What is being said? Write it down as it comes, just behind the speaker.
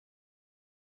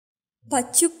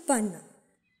Paccuppanna.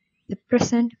 The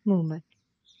present moment.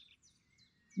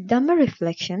 Dhamma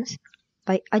Reflections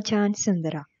by Ajahn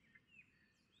Sundara.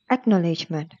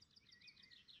 Acknowledgement.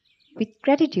 With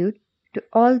gratitude to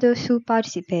all those who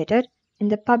participated in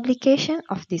the publication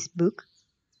of this book,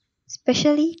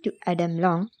 especially to Adam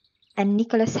Long and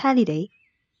Nicholas Halliday,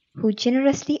 who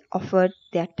generously offered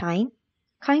their time,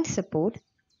 kind support,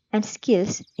 and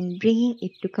skills in bringing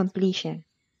it to completion.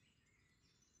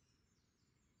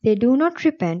 They do not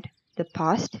repent the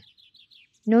past,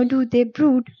 nor do they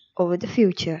brood over the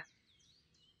future.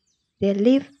 They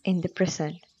live in the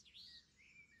present.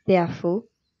 Therefore,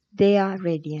 they are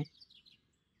radiant.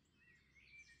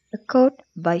 A quote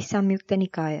by Samyukta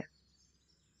Nikaya.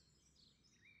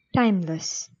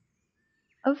 Timeless.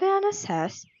 Awareness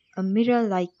has a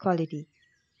mirror-like quality.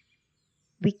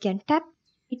 We can tap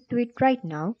into it right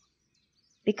now,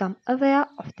 become aware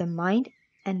of the mind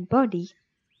and body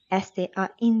as they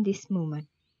are in this moment.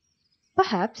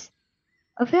 Perhaps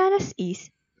awareness is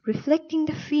reflecting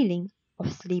the feeling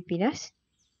of sleepiness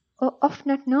or of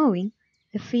not knowing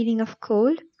the feeling of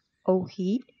cold or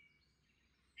heat,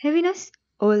 heaviness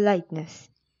or lightness.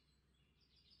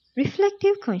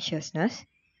 Reflective consciousness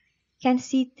can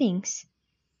see things,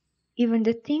 even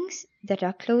the things that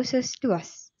are closest to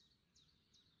us.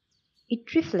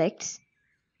 It reflects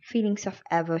feelings of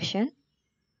aversion,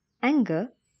 anger,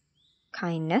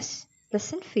 kindness,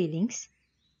 pleasant feelings,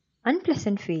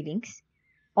 unpleasant feelings,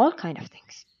 all kind of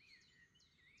things.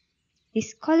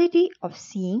 This quality of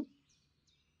seeing,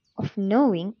 of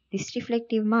knowing this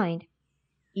reflective mind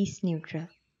is neutral.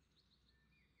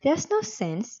 There's no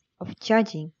sense of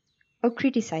judging or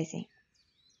criticizing.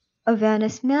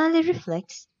 Awareness merely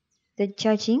reflects the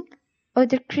judging or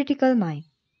the critical mind.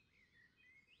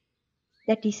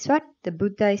 That is what the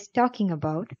Buddha is talking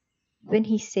about when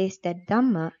he says that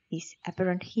Dhamma is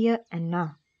apparent here and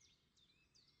now.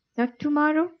 Not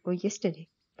tomorrow or yesterday,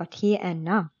 but here and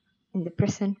now, in the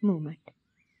present moment.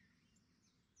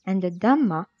 And the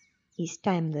Dhamma is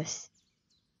timeless.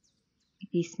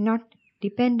 It is not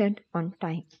dependent on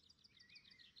time.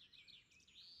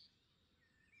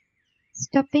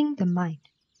 Stopping the mind.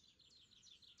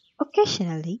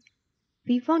 Occasionally,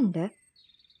 we wonder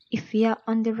if we are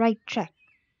on the right track.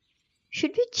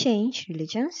 Should we change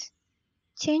religions,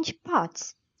 change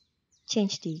paths,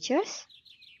 change teachers?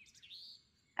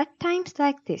 At times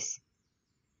like this,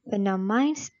 when our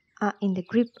minds are in the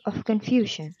grip of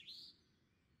confusion,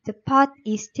 the path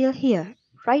is still here,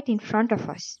 right in front of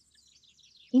us,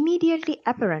 immediately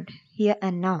apparent here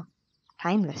and now,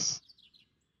 timeless.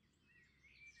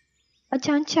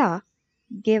 Ajahn Chah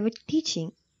gave a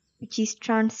teaching which is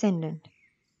transcendent.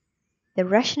 The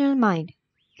rational mind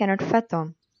cannot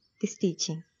fathom this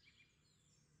teaching.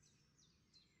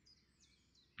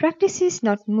 Practice is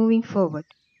not moving forward,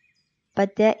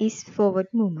 but there is forward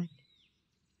movement.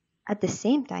 At the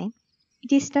same time,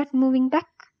 it is not moving back,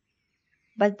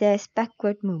 but there is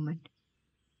backward movement.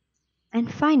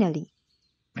 And finally,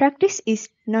 practice is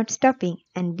not stopping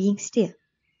and being still,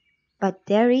 but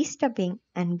there is stopping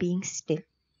and being still.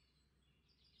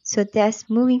 So there's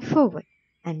moving forward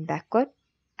and backward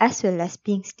as well as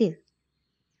being still.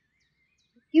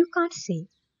 You can't say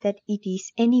that it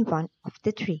is any one of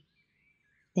the three.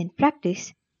 Then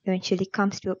practice eventually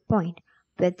comes to a point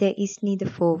where there is neither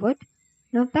forward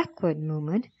nor backward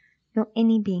movement nor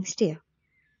any being still.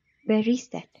 Where is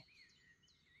that?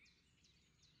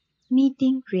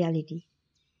 Meeting reality.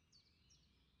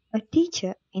 A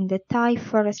teacher in the Thai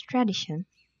forest tradition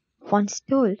once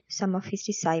told some of his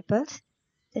disciples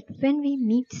that when we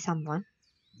meet someone,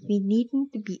 we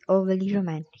needn't to be overly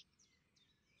romantic.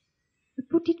 To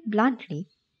put it bluntly,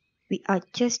 we are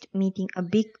just meeting a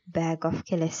big bag of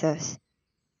kilesas.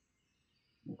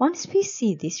 Once we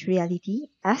see this reality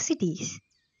as it is,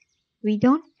 we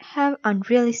don't have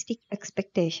unrealistic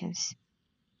expectations.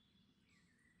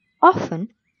 Often,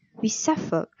 we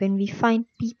suffer when we find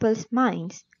people's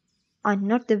minds are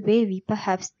not the way we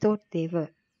perhaps thought they were.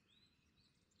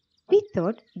 We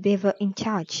thought they were in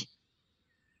charge.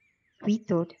 We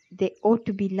thought they ought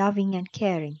to be loving and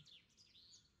caring.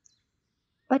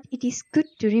 But it is good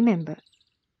to remember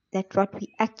that what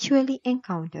we actually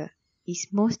encounter is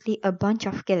mostly a bunch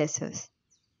of kilesas.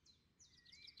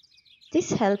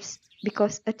 This helps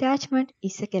because attachment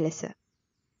is a kilesa.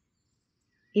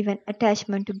 Even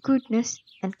attachment to goodness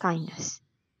and kindness.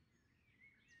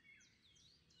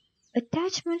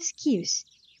 Attachment skews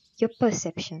your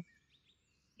perception.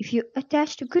 If you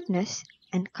attach to goodness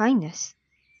and kindness,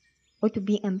 or to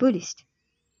being a Buddhist,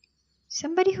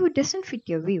 somebody who doesn't fit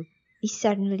your view is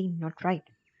certainly not right.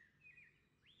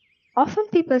 Often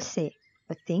people say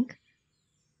or think,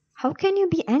 How can you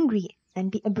be angry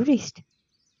and be a Buddhist?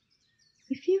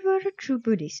 If you were a true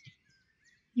Buddhist,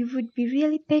 you would be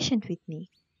really patient with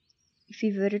me. If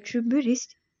you were a true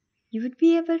Buddhist, you would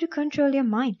be able to control your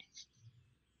mind.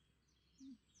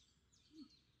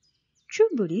 True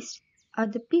Buddhists are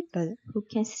the people who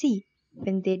can see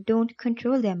when they don't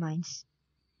control their minds.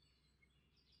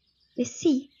 They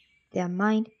see their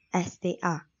mind as they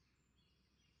are.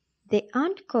 They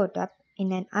aren't caught up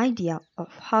in an idea of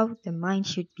how the mind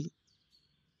should be.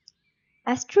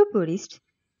 As true Buddhists,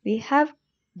 we have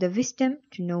the wisdom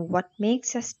to know what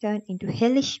makes us turn into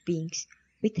hellish beings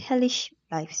with hellish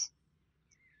lives,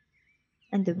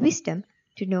 and the wisdom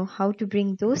to know how to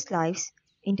bring those lives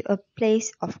into a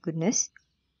place of goodness,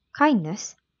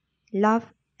 kindness, love,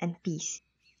 and peace,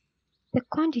 the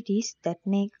quantities that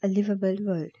make a livable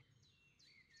world.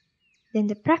 Then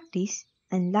the practice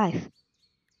and life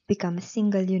become a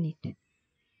single unit.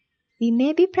 We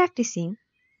may be practicing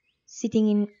sitting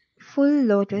in full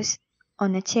lotus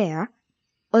on a chair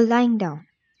or lying down,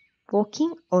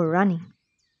 walking or running,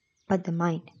 but the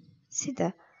mind,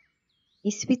 Siddha,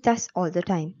 is with us all the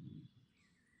time.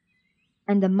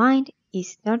 And the mind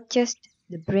is not just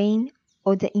the brain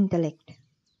or the intellect.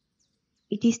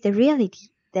 It is the reality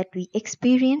that we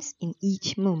experience in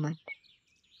each moment.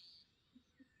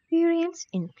 Experience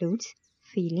includes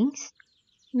feelings,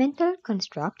 mental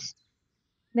constructs,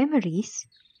 memories,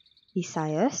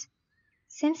 desires,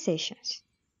 sensations.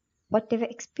 Whatever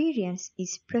experience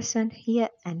is present here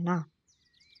and now,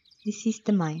 this is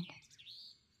the mind.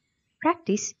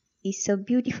 Practice is so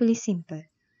beautifully simple.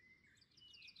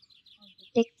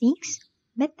 Techniques,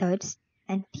 methods,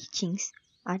 and teachings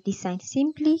are designed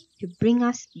simply to bring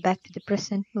us back to the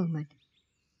present moment,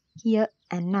 here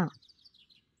and now.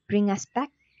 Bring us back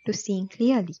to seeing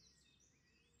clearly.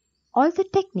 All the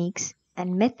techniques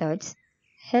and methods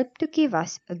help to give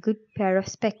us a good pair of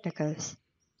spectacles.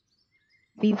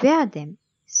 We wear them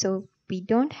so we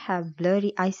don't have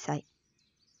blurry eyesight.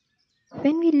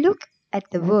 When we look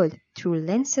at the world through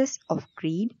lenses of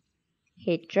greed,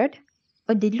 hatred,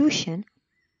 or delusion,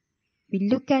 we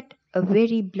look at a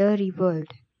very blurry world.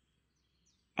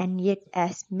 And yet,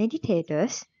 as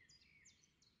meditators,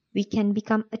 we can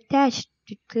become attached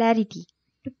to clarity,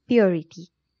 to purity,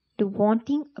 to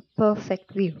wanting a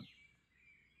perfect view.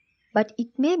 But it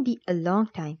may be a long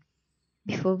time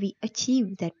before we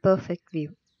achieve that perfect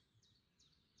view.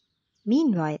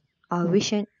 Meanwhile, our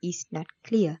vision is not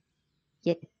clear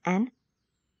yet, and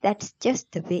that's just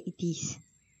the way it is.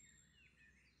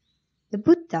 The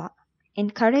Buddha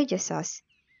encourages us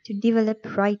to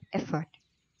develop right effort,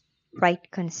 right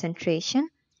concentration,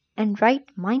 and right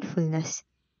mindfulness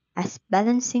as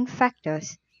balancing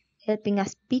factors, helping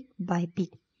us bit by bit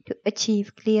to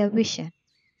achieve clear vision.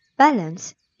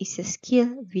 Balance is a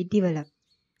skill we develop.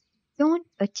 Don't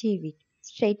achieve it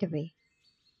straight away.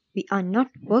 We are not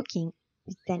working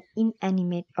with an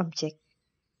inanimate object.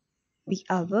 We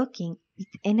are working with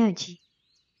energy.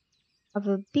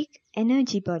 Our big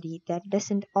energy body that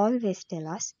doesn't always tell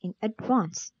us in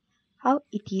advance how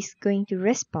it is going to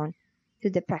respond to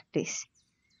the practice.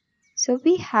 So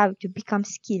we have to become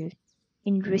skilled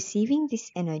in receiving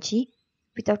this energy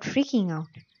without freaking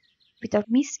out, without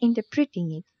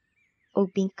misinterpreting it, or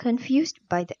being confused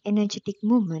by the energetic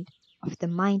movement of the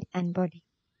mind and body.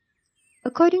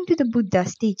 According to the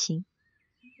Buddha's teaching,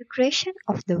 the creation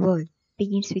of the world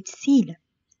begins with sila,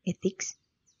 ethics,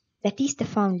 that is the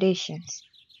foundations.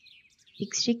 It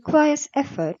requires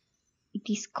effort, it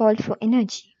is called for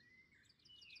energy.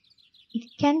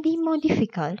 It can be more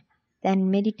difficult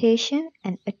than meditation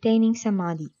and attaining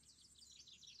samadhi.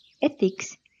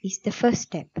 Ethics is the first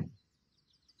step,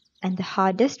 and the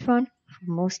hardest one for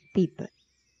most people.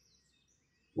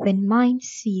 When mind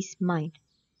sees mind,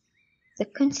 the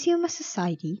consumer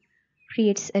society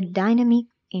creates a dynamic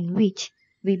in which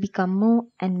we become more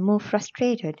and more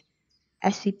frustrated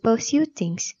as we pursue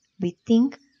things we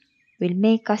think will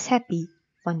make us happy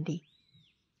one day.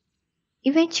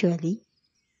 Eventually,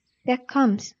 there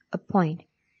comes a point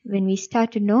when we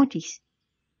start to notice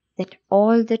that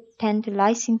all the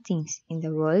tantalizing things in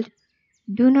the world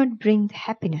do not bring the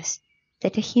happiness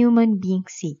that a human being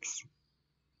seeks.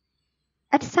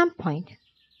 At some point,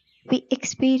 we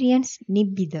experience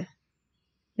nibbida,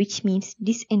 which means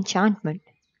disenchantment.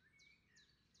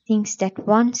 Things that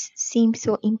once seemed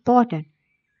so important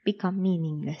become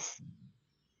meaningless.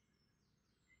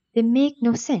 They make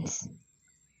no sense.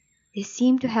 They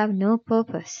seem to have no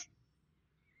purpose.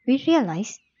 We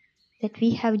realize that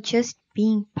we have just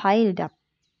been piled up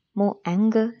more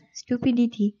anger,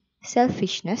 stupidity,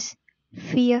 selfishness,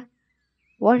 fear,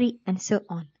 worry, and so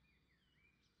on.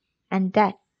 And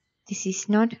that this is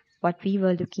not what we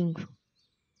were looking for.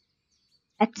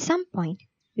 At some point,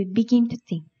 we begin to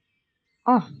think,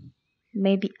 oh,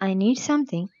 maybe I need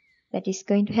something that is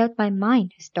going to help my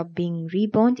mind stop being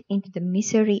reborn into the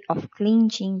misery of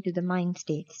clinging to the mind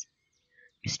states,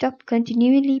 to stop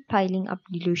continually piling up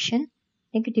delusion,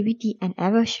 negativity, and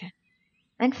aversion.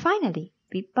 And finally,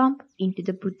 we bump into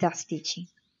the Buddha's teaching.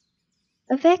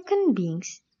 Awakened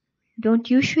beings don't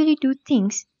usually do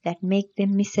things that make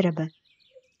them miserable.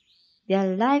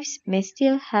 Their lives may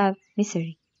still have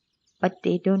misery, but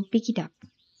they don't pick it up.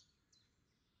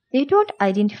 They don't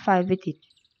identify with it.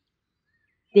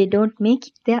 They don't make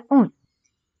it their own.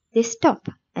 They stop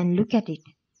and look at it.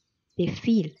 They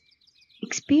feel,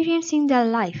 experiencing their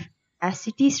life as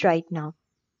it is right now,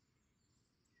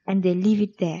 and they leave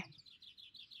it there.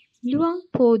 Luang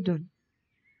Po Dun.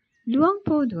 Luang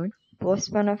Po Dun was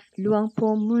one of Luang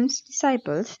Po Mun's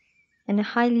disciples and a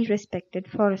highly respected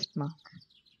forest monk.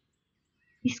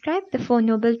 Described the Four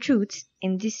Noble Truths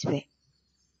in this way.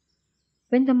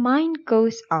 When the mind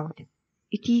goes out,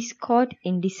 it is caught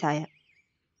in desire.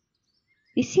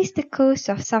 This is the cause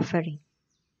of suffering.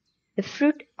 The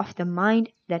fruit of the mind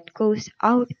that goes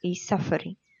out is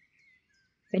suffering.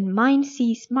 When mind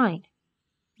sees mind,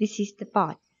 this is the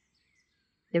path.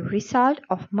 The result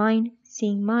of mind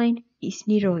seeing mind is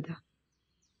Nirodha,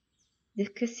 the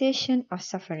cessation of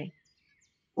suffering.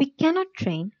 We cannot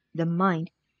train the mind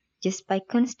just by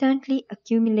constantly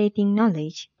accumulating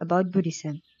knowledge about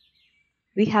Buddhism.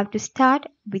 We have to start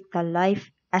with the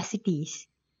life as it is,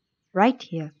 right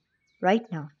here, right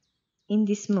now, in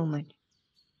this moment.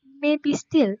 We may be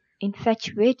still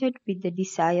infatuated with the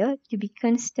desire to be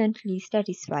constantly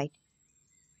satisfied.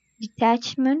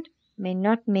 Detachment may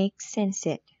not make sense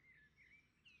yet.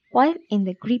 While in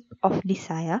the grip of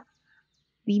desire,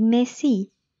 we may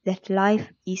see that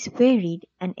life is varied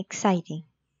and exciting,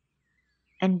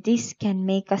 and this can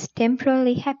make us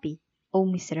temporarily happy or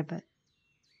miserable.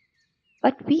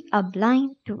 But we are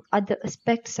blind to other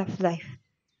aspects of life,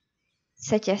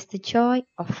 such as the joy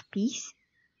of peace,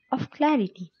 of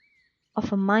clarity,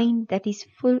 of a mind that is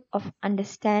full of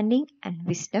understanding and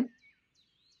wisdom,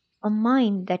 a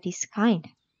mind that is kind,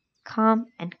 calm,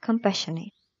 and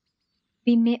compassionate.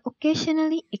 We may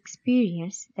occasionally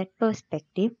experience that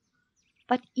perspective,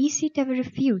 but is it a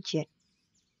refuge yet?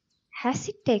 Has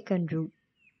it taken root?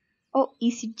 Or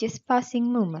is it just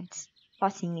passing moments,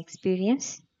 passing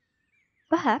experience?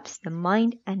 Perhaps the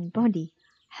mind and body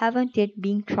haven't yet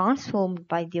been transformed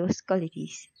by those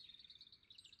qualities.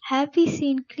 Have we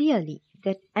seen clearly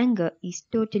that anger is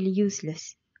totally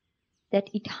useless, that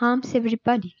it harms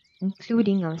everybody,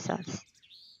 including ourselves?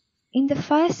 In the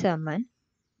fire sermon,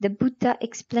 the Buddha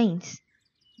explains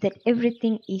that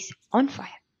everything is on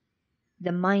fire.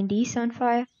 The mind is on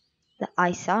fire, the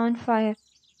eyes are on fire,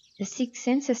 the six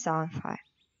senses are on fire.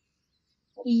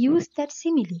 He used that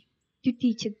simile to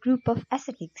teach a group of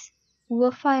ascetics who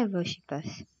were fire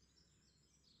worshippers.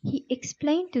 He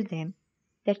explained to them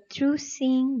that through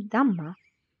seeing Dhamma,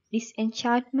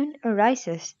 disenchantment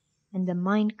arises and the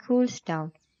mind cools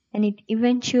down and it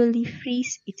eventually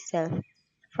frees itself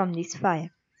from this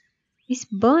fire. This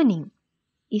burning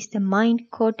is the mind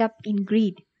caught up in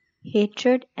greed,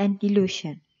 hatred, and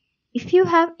delusion. If you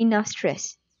have enough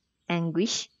stress,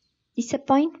 anguish,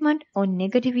 disappointment, or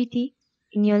negativity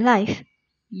in your life,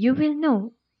 you will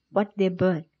know what they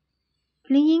burn.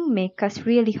 Clinging makes us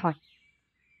really hot,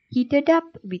 heated up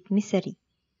with misery.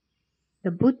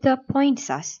 The Buddha points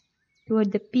us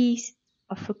toward the peace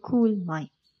of a cool mind.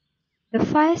 The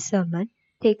fire sermon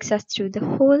takes us through the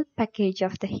whole package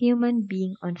of the human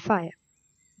being on fire,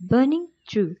 burning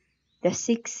through the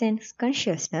six sense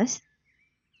consciousness,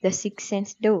 the six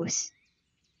sense doors: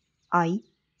 eye,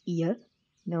 ear,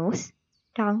 nose,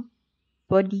 tongue,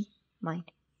 body,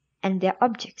 mind, and their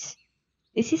objects.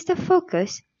 This is the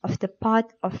focus of the path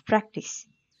of practice.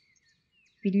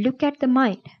 We look at the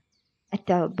mind, at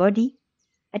our body,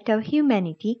 at our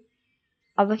humanity,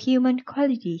 our human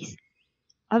qualities,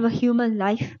 our human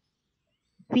life.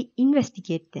 We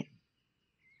investigate them.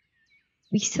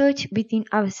 We search within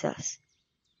ourselves.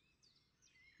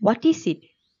 What is it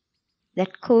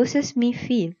that causes me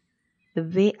feel the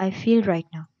way I feel right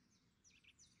now?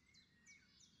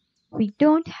 We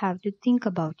don't have to think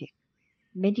about it.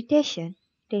 Meditation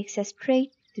takes us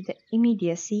straight to the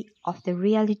immediacy of the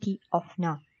reality of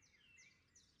now.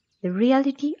 The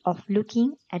reality of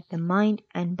looking at the mind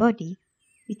and body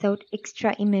without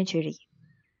extra imagery.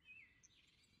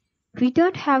 We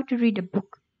don't have to read a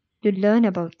book to learn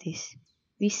about this.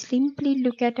 We simply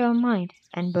look at our mind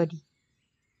and body.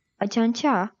 Ajahn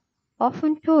Chah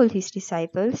often told his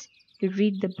disciples to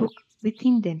read the book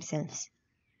within themselves.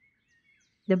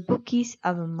 The book is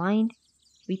our mind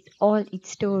with all its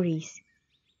stories,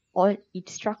 all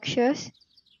its structures,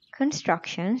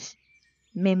 constructions,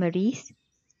 memories,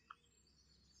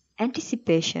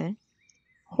 anticipation,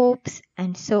 hopes,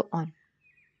 and so on.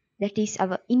 That is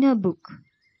our inner book,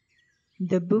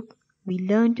 the book we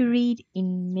learn to read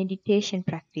in meditation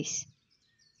practice.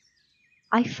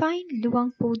 I find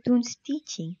Luang Por Thun's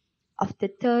teaching of the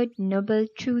third noble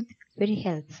truth very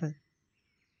helpful.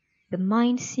 The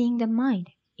mind seeing the mind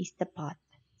is the path.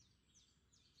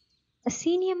 A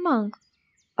senior monk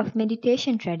of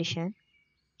meditation tradition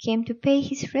came to pay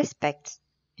his respects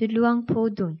to Luang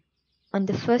Por Thun on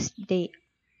the first day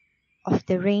of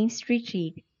the Rains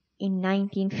retreat in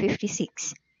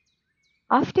 1956.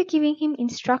 After giving him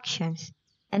instructions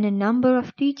and a number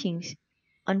of teachings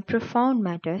on profound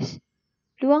matters,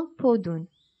 Luang Por Thun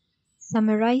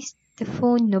summarized the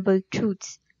Four Noble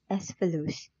Truths as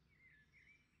follows.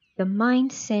 The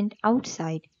mind sent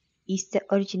outside is the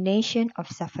origination of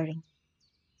suffering.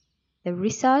 The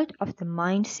result of the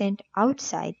mind sent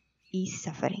outside is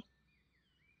suffering.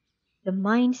 The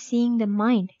mind seeing the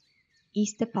mind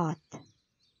is the path.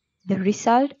 The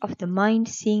result of the mind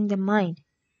seeing the mind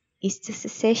is the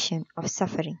cessation of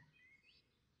suffering.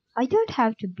 I don't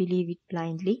have to believe it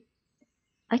blindly.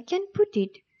 I can put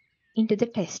it into the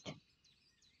test,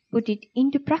 put it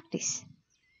into practice,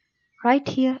 right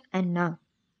here and now,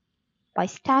 by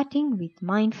starting with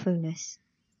mindfulness.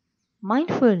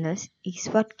 Mindfulness is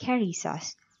what carries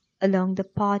us along the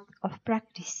path of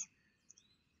practice.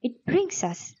 It brings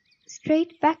us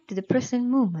straight back to the present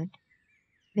moment,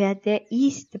 where there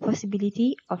is the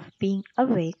possibility of being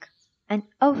awake and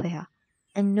aware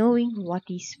and knowing what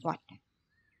is what.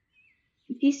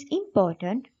 It is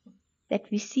important that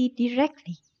we see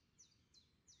directly,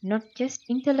 not just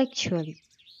intellectually.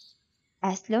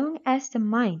 As long as the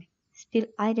mind still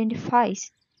identifies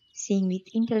seeing with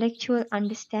intellectual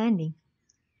understanding,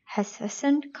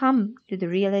 hasn't come to the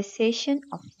realization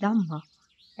of Dhamma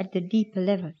at the deeper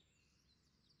level,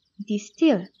 it is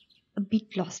still a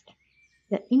bit lost.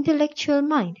 The intellectual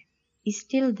mind is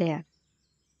still there,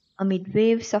 amid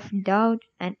waves of doubt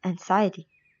and anxiety,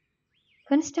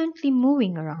 constantly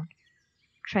moving around,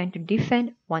 trying to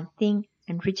defend one thing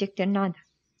and reject another.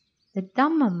 The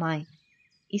Dhamma mind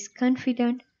is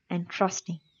confident and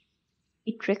trusting.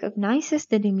 It recognizes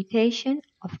the limitation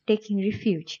of taking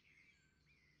refuge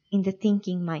in the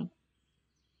thinking mind.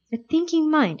 The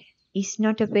thinking mind is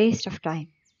not a waste of time.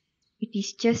 It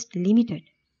is just limited.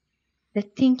 The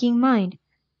thinking mind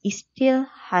still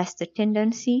has the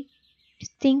tendency to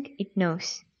think it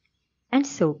knows, and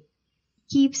so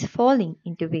keeps falling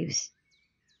into waves.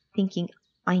 Thinking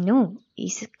I know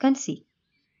is conceit.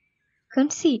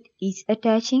 Conceit is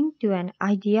attaching to an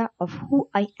idea of who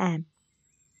I am.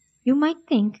 You might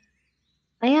think,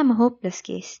 I am a hopeless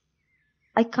case.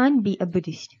 I can't be a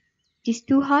Buddhist. It is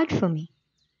too hard for me.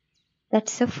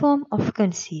 That's a form of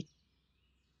conceit.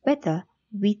 Whether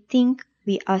we think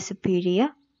we are superior,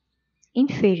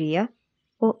 inferior,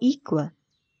 or equal,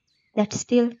 that's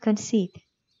still conceit.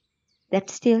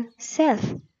 That's still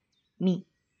self, me.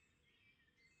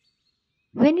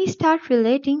 When we start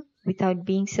relating without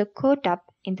being so caught up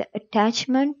in the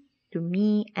attachment to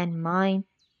me and mine,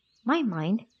 my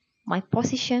mind, my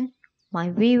position,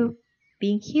 my view,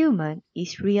 being human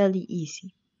is really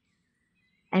easy.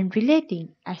 And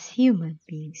relating as human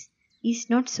beings is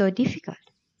not so difficult.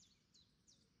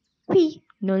 We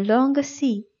no longer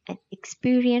see and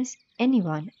experience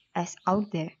anyone as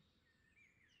out there.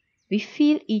 We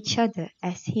feel each other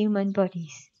as human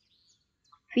bodies,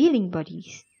 feeling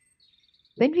bodies.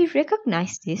 When we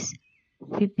recognize this,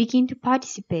 we begin to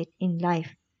participate in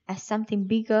life as something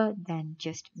bigger than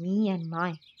just me and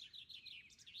mine.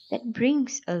 That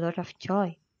brings a lot of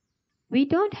joy. We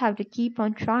don't have to keep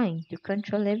on trying to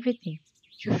control everything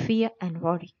through fear and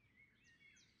worry.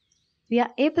 We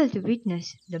are able to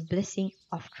witness the blessing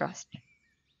of trust.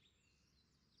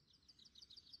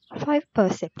 5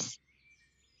 percepts.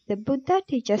 The Buddha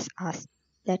teaches us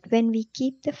that when we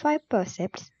keep the 5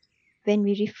 percepts, when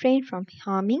we refrain from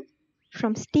harming,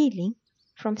 from stealing,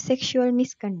 from sexual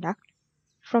misconduct,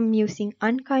 from using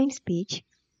unkind speech,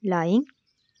 lying,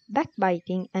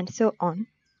 backbiting, and so on,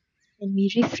 when we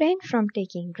refrain from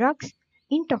taking drugs,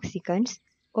 intoxicants,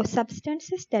 or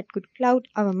substances that could cloud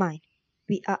our mind,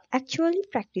 we are actually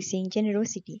practicing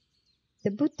generosity.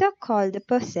 The Buddha called the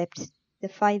percepts the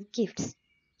 5 gifts.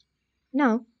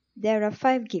 Now, there are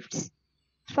 5 gifts,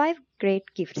 5 great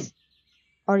gifts: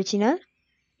 original,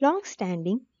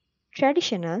 long-standing,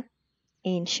 traditional,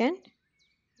 ancient,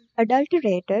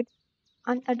 adulterated,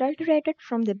 unadulterated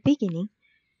from the beginning,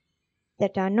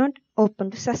 that are not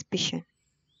open to suspicion.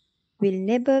 will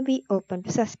never be open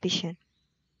to suspicion,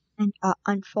 and are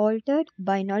unfaltered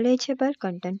by knowledgeable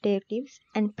contemplatives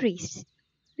and priests.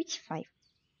 Which 5?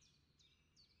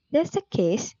 There is a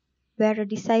case where a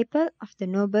disciple of the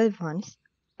Noble Ones,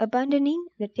 abandoning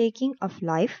the taking of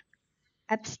life,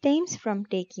 abstains from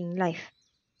taking life.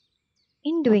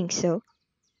 In doing so,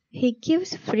 he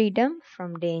gives freedom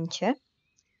from danger,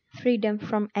 freedom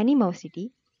from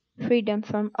animosity, freedom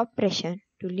from oppression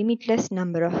to limitless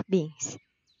number of beings.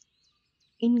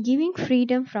 In giving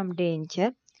freedom from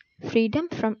danger, freedom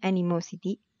from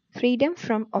animosity, freedom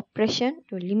from oppression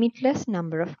to limitless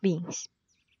number of beings,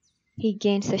 he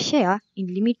gains a share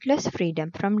in limitless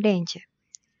freedom from danger,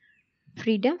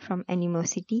 freedom from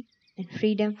animosity, and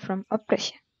freedom from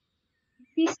oppression.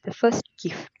 This is the first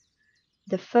gift,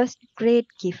 the first great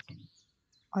gift,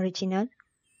 original,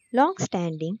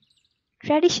 long-standing,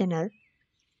 traditional,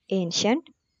 ancient,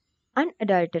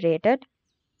 unadulterated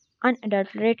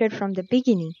from the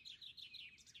beginning,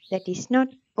 that is not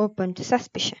open to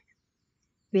suspicion,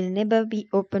 will never be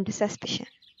open to suspicion,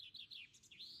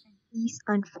 and is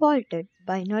unfaltered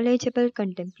by knowledgeable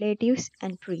contemplatives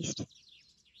and priests.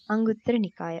 Anguttara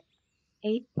Nikaya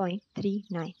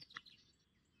 8.39.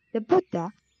 The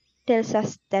Buddha tells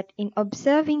us that in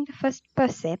observing the first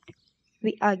percept,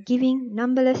 we are giving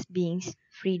numberless beings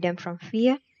freedom from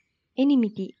fear,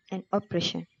 enmity, and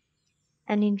oppression,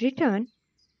 and in return,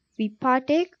 we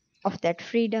partake of that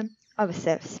freedom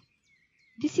ourselves.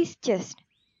 This is just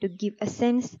to give a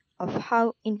sense of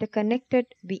how interconnected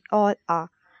we all are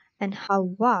and how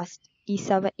vast is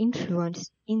our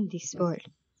influence in this world.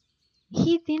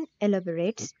 He then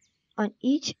elaborates on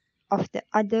each of the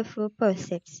other 4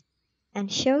 percepts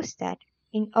and shows that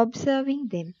in observing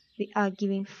them we are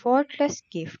giving faultless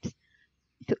gifts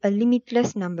to a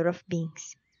limitless number of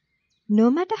beings. No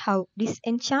matter how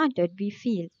disenchanted we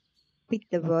feel with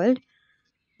the world,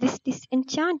 this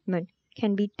disenchantment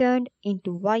can be turned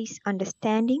into wise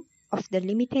understanding of the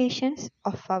limitations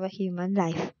of our human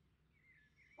life.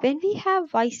 When we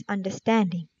have wise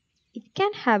understanding, it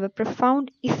can have a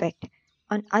profound effect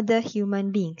on other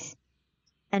human beings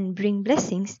and bring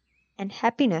blessings and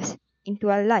happiness into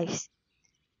our lives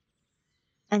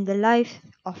and the lives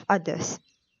of others.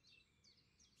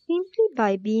 Simply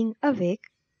by being awake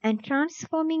and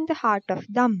transforming the heart of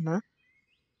Dhamma,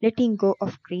 letting go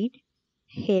of greed,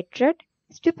 hatred,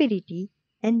 stupidity,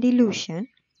 and delusion,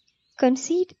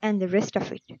 conceit, and the rest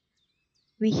of it,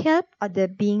 we help other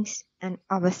beings and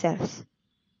ourselves.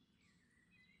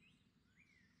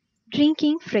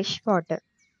 Drinking fresh water.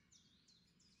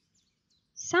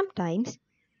 Sometimes,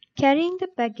 carrying the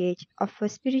baggage of a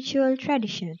spiritual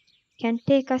tradition can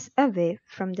take us away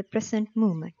from the present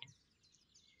moment.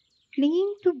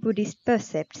 Clinging to Buddhist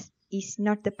precepts is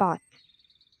not the path.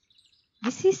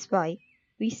 This is why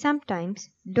we sometimes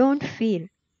don't feel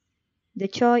the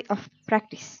joy of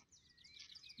practice,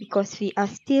 because we are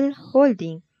still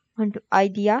holding on to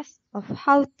ideas of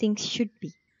how things should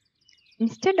be,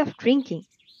 instead of drinking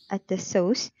at the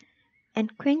source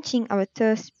and quenching our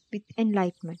thirst with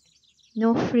enlightenment,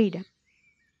 no freedom.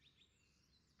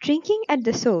 Drinking at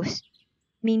the source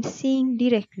means seeing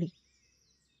directly.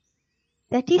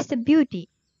 That is the beauty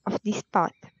of this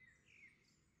path.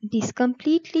 It is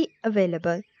completely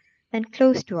available and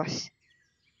close to us,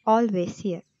 always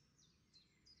here.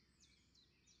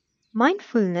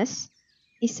 Mindfulness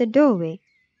is a doorway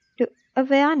to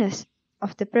awareness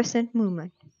of the present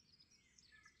moment,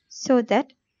 so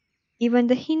that even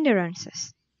the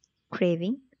hindrances,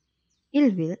 craving,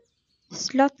 ill will,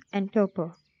 sloth and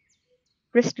torpor,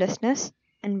 restlessness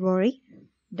and worry,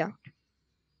 doubt,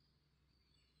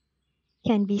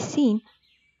 can be seen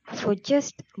for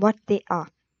just what they are,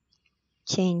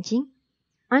 changing,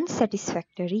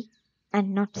 unsatisfactory,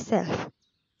 and not self.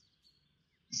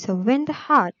 So when the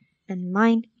heart and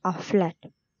mind are flat,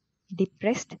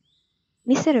 depressed,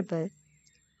 miserable,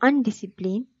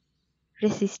 undisciplined,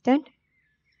 resistant,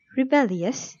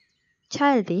 rebellious,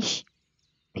 childish,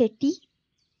 petty,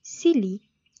 silly,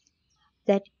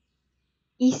 that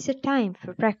is the time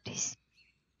for practice.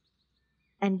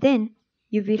 And then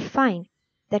you will find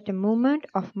that a moment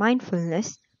of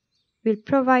mindfulness will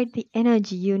provide the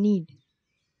energy you need.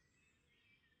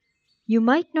 You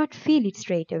might not feel it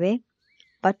straight away,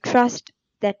 but trust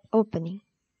that opening.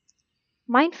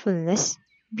 Mindfulness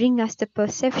brings us the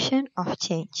perception of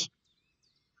change,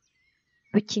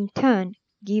 which in turn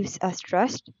gives us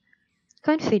trust,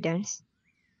 confidence,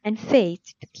 and faith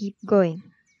to keep going,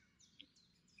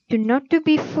 to not to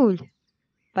be fooled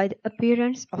by the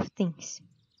appearance of things.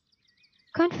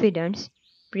 Confidence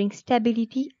brings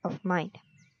stability of mind,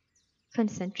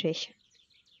 concentration.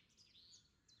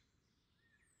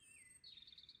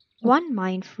 One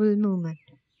mindful moment.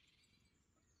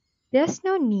 There's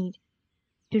no need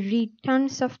to read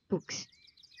tons of books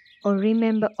or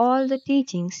remember all the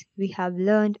teachings we have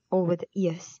learned over the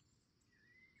years.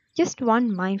 Just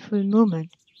one mindful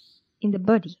moment in the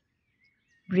body,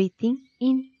 breathing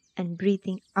in and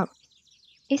breathing out,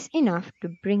 is enough to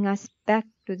bring us back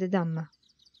to the Dhamma,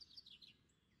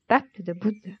 back to the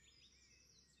Buddha,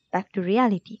 back to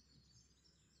reality.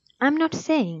 I'm not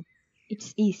saying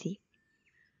it's easy.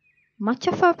 Much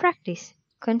of our practice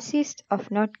consists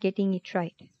of not getting it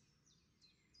right.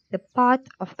 The path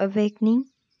of awakening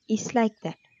is like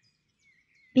that.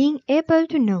 Being able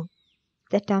to know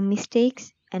that our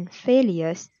mistakes and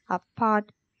failures are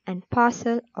part and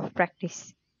parcel of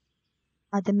practice,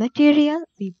 are the material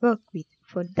we work with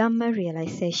for Dhamma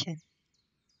realization.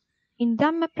 In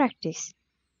Dhamma practice,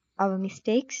 our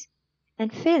mistakes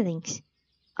and failings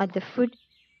are the food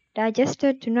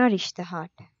digested to nourish the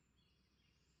heart.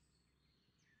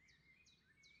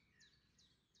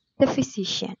 The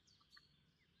physician.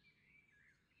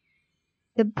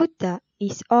 The Buddha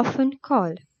is often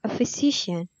called a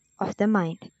physician of the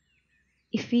mind.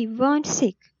 If we weren't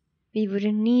sick, we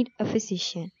wouldn't need a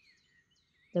physician.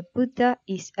 The Buddha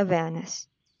is awareness.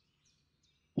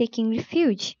 Taking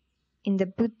refuge in the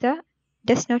Buddha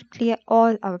does not clear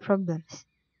all our problems,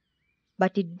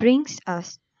 but it brings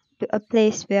us to a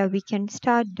place where we can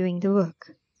start doing the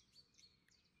work.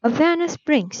 Awareness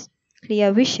brings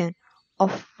clear vision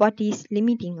of what is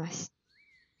limiting us,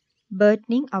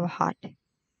 burdening our heart,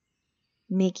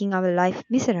 making our life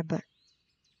miserable.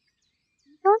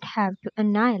 We don't have to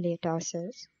annihilate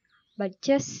ourselves, but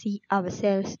just see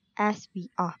ourselves as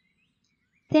we are.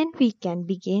 Then we can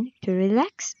begin to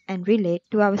relax and relate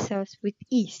to ourselves with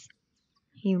ease,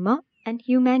 humor, and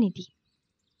humanity.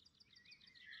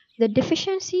 The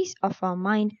deficiencies of our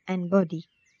mind and body,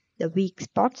 the weak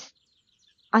spots,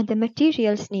 are the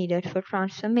materials needed for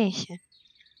transformation.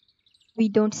 We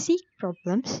don't seek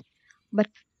problems, but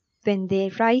when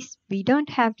they rise, we don't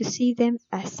have to see them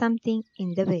as something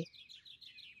in the way.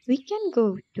 We can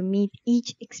go to meet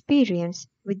each experience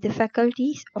with the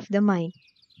faculties of the mind,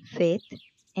 faith,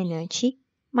 energy,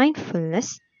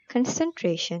 mindfulness,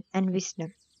 concentration, and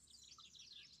wisdom.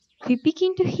 We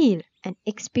begin to heal and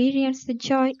experience the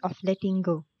joy of letting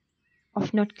go,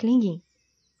 of not clinging,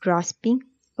 grasping,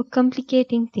 or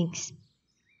complicating things.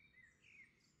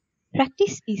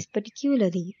 Practice is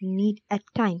particularly needed at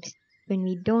times when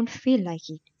we don't feel like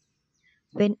it,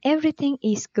 when everything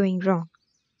is going wrong,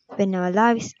 when our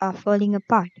lives are falling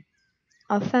apart,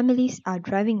 our families are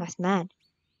driving us mad,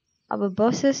 our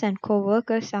bosses and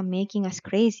co-workers are making us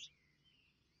crazy,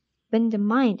 when the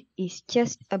mind is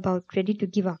just about ready to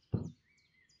give up.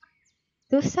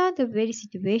 Those are the very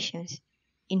situations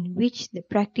in which the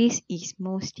practice is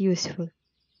most useful.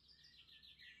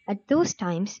 At those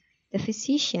times, the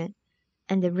physician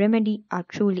and the remedy are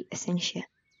truly essential.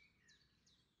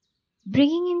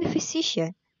 Bringing in the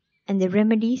physician and the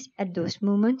remedies at those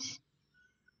moments,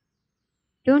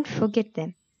 don't forget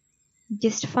them.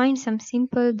 Just find some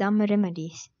simple Dhamma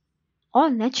remedies, all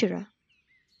natural.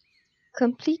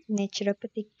 Complete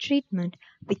naturopathic treatment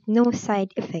with no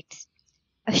side effects,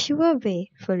 a sure way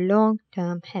for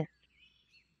long-term health.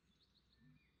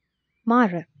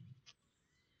 Mara.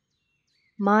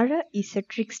 Mara is a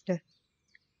trickster.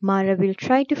 Mara will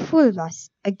try to fool us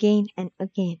again and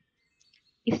again.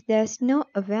 If there's no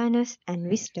awareness and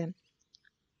wisdom,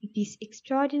 it is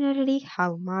extraordinarily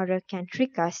how Mara can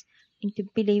trick us into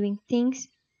believing things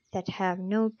that have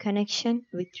no connection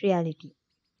with reality.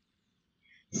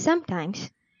 Sometimes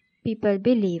people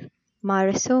believe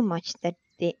Mara so much that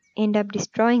they end up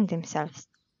destroying themselves,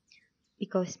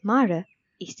 because Mara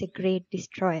is a great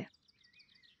destroyer.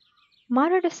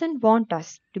 Mara doesn't want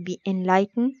us to be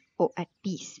enlightened or at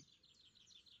peace.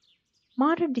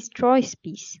 Mara destroys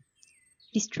peace,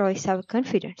 destroys our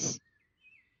confidence.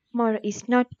 Mara is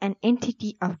not an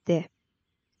entity out there,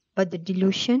 but the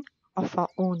delusion of our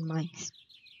own minds.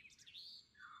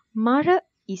 Mara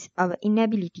is our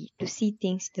inability to see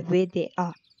things the way they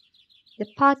are. The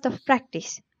path of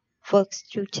practice works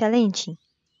through challenging,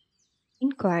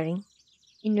 inquiring,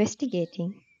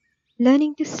 investigating,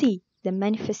 learning to see the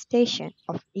manifestation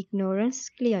of ignorance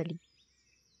clearly.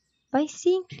 By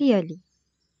seeing clearly,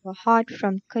 our heart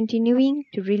from continuing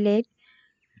to relate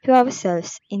to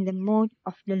ourselves in the mode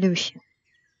of delusion.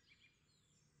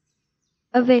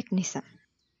 Awakenism.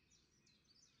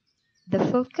 The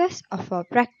focus of our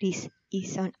practice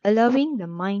is on allowing the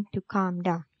mind to calm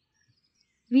down.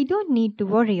 We don't need to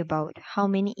worry about how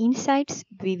many insights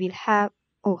we will have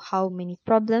or how many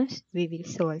problems we will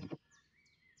solve.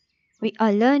 We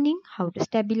are learning how to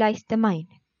stabilize the mind.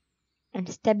 and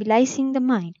stabilizing the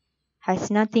mind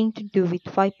has nothing to do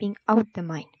with wiping out the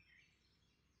mind.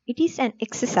 It is an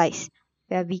exercise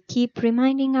where we keep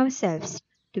reminding ourselves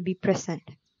to be present.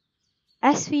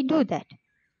 As we do that,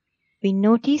 we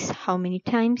notice how many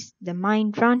times the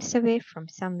mind runs away from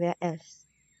somewhere else.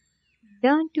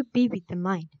 Learn to be with the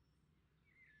mind.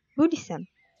 Buddhism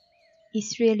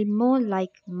is really more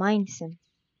like mindism.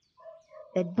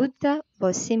 That Buddha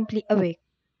was simply awake,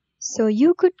 so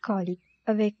you could call it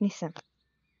awakenism.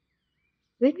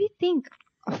 When we think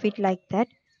of it like that,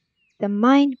 the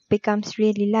mind becomes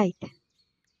really light.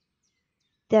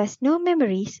 There's no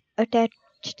memories attached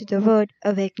to the word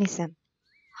awakenism.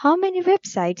 How many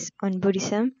websites on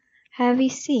Buddhism have we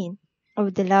seen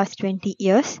over the last 20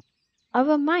 years?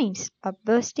 Our minds are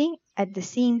bursting at the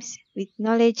seams with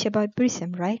knowledge about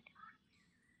Buddhism, right?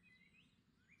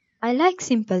 I like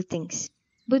simple things.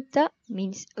 Buddha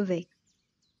means awake.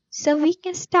 So we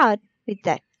can start with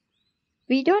that.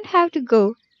 We don't have to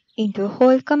go into a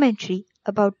whole commentary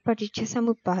about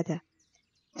Paticcasamuppada.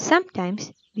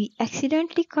 Sometimes we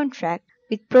accidentally contract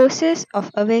with process of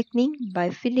awakening by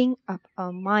filling up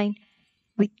our mind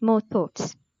with more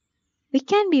thoughts. We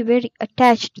can be very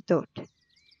attached to thought.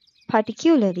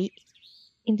 Particularly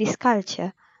in this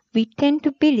culture, we tend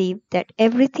to believe that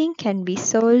everything can be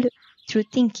solved through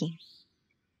thinking.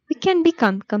 We can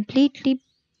become completely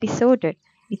besotted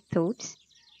with thoughts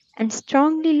and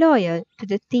strongly loyal to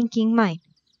the thinking mind.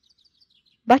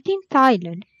 But in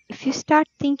Thailand, if you start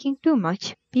thinking too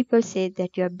much, people say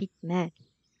that you're a bit mad.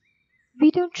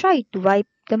 We don't try to wipe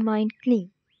the mind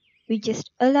clean. We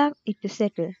just allow it to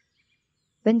settle.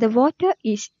 When the water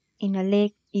is in a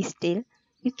lake is still,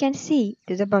 you can see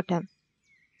to the bottom.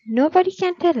 Nobody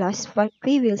can tell us what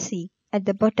we will see at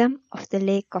the bottom of the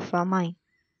lake of our mind.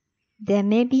 There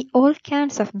may be old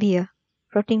cans of beer,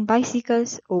 rotting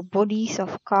bicycles, or bodies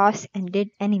of cars and dead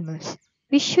animals.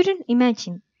 We shouldn't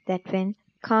imagine that when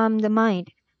calm the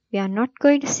mind, we are not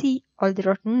going to see all the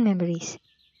rotten memories,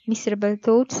 miserable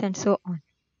thoughts, and so on.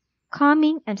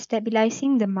 Calming and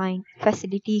stabilizing the mind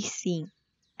facilitates seeing,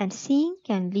 and seeing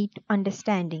can lead to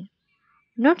understanding,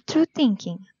 not through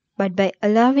thinking, but by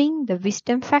allowing the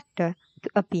wisdom factor to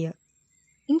appear.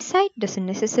 Insight doesn't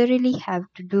necessarily have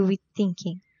to do with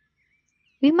thinking.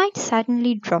 We might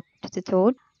suddenly drop to the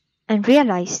thought and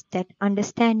realize that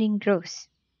understanding grows.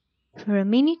 For a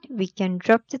minute, we can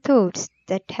drop the thoughts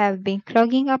that have been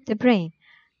clogging up the brain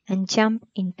and jump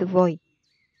into void.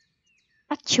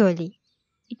 Actually,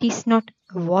 it is not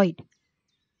a void.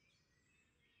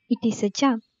 It is a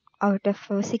jump out of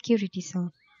our security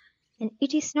zone. And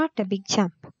it is not a big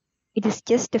jump. It is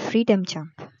just a freedom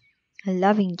jump, a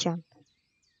loving jump.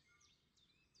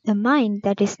 The mind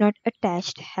that is not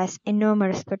attached has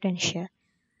enormous potential.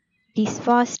 It is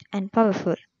vast and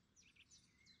powerful.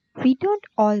 We don't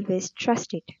always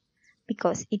trust it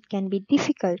because it can be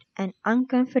difficult and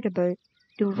uncomfortable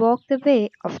to walk the way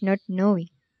of not knowing.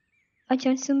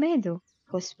 Ajahn Sumedho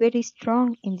was very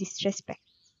strong in this respect.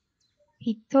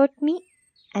 He taught me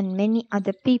and many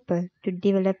other people to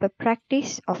develop a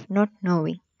practice of not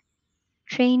knowing,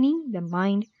 training the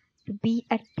mind to be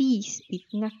at peace with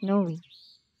not knowing.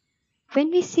 When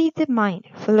we see the mind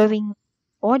following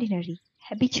ordinary,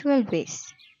 habitual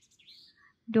ways,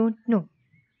 don't know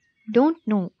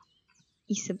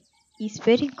is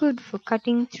very good for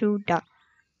cutting through doubt,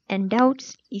 and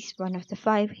doubts is one of the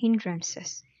 5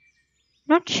 hindrances.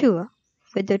 Not sure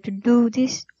whether to do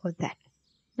this or that.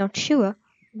 Not sure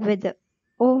whether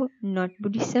or not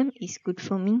Buddhism is good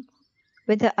for me,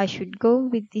 whether I should go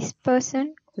with this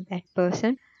person or that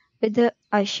person, whether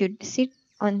I should sit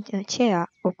on a chair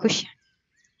or cushion.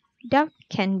 Doubt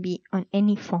can be on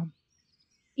any form.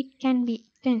 It can be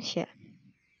potential.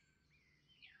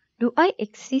 Do I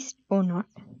exist or not?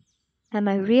 Am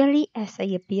I really as I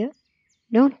appear?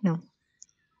 Don't know.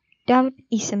 Doubt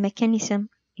is a mechanism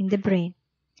in the brain,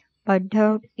 but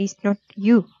doubt is not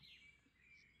you.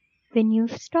 When you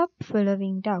stop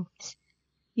following doubts,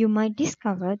 you might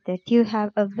discover that you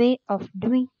have a way of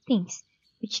doing things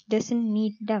which doesn't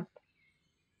need doubt.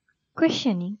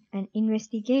 Questioning and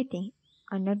investigating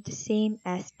are not the same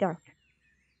as doubt.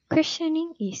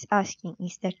 Questioning is asking,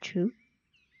 is that true?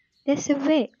 There's a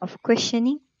way of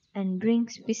questioning and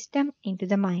brings wisdom into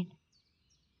the mind.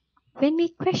 When we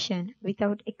question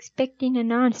without expecting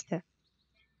an answer,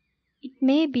 it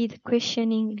may be the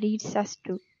questioning leads us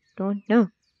to don't know.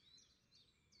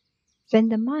 When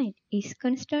the mind is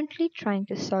constantly trying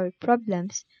to solve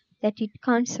problems that it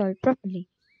can't solve properly,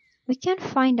 we can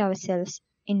find ourselves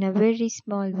in a very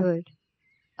small world,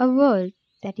 a world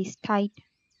that is tight,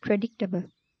 predictable.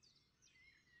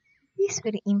 It is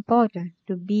very important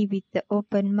to be with the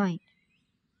open mind.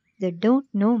 the don't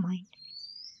know mind.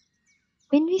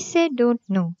 When we say don't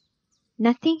know,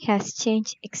 nothing has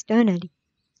changed externally,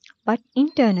 but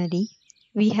internally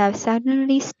we have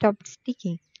suddenly stopped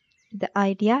sticking to the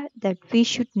idea that we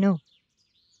should know,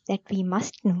 that we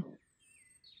must know.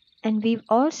 And we've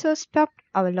also stopped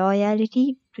our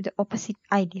loyalty to the opposite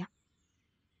idea,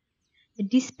 the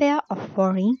despair of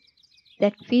worrying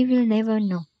that we will never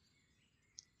know,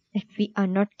 that we are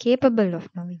not capable of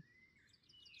knowing,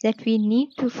 that we need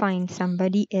to find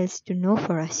somebody else to know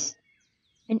for us.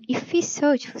 And if we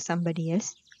search for somebody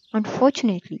else,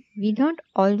 unfortunately, we don't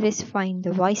always find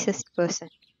the wisest person.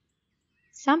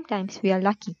 Sometimes we are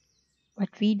lucky, but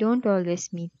we don't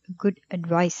always meet a good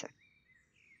advisor.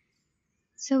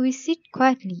 So we sit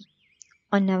quietly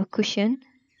on our cushion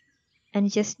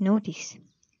and just notice.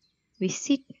 We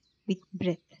sit with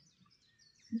breath,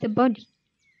 with the body,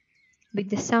 with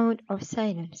the sound of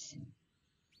silence.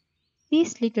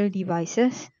 These little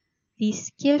devices, these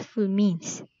skillful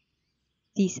means,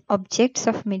 these objects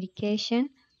of meditation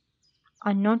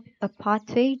are not a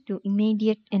pathway to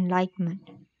immediate enlightenment.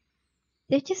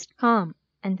 They're just calm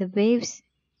and the waves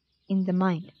in the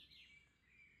mind.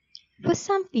 For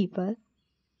some people,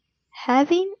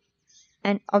 having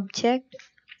an object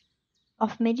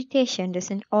of meditation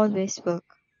doesn't always work.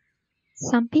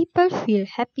 Some people feel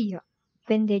happier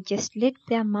when they just let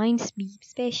their minds be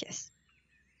spacious.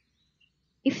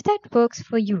 If that works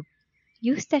for you,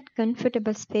 use that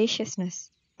comfortable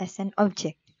spaciousness as an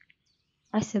object,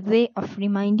 as a way of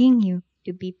reminding you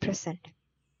to be present.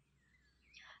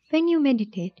 When you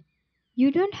meditate,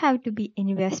 you don't have to be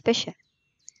anywhere special.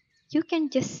 You can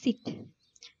just sit,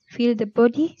 feel the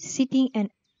body sitting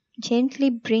and gently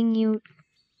bring your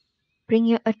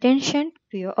attention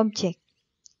to your object.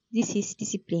 This is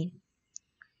discipline.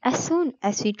 As soon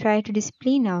as we try to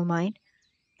discipline our mind,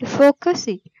 to focus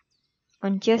it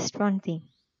on just one thing,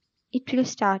 it will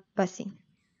start buzzing.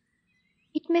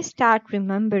 It may start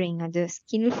remembering other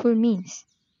skillful means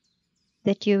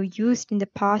that you used in the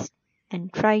past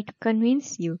and try to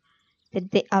convince you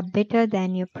that they are better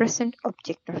than your present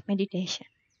object of meditation.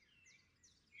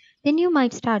 Then you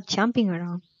might start jumping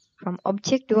around from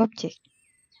object to object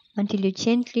until you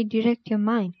gently direct your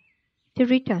mind to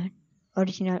return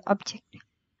original object.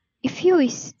 If you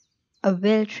is a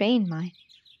well-trained mind,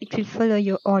 it will follow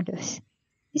your orders.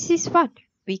 This is what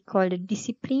we call a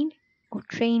disciplined or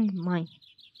trained mind,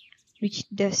 which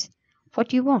does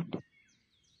what you want.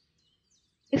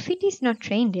 If it is not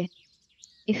trained yet,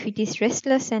 if it is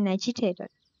restless and agitated,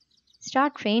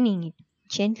 start training it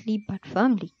gently but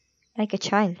firmly, like a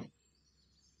child.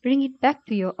 Bring it back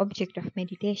to your object of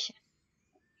meditation.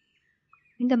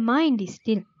 When the mind is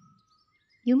still,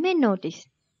 you may notice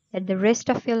that the rest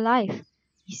of your life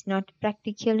is not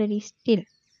practically still.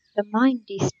 The mind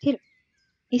is still.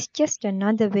 It's just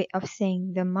another way of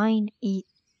saying the mind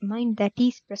that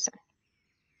is present.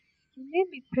 You may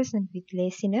be present with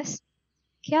laziness,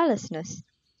 carelessness,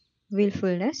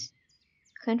 willfulness,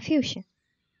 confusion.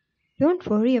 Don't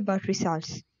worry about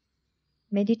results.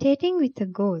 Meditating with a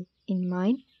goal in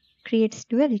mind creates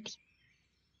duality.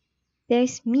 There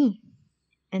is me,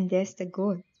 and there's the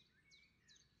goal.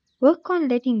 Work on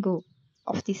letting go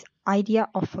of this idea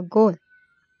of a goal,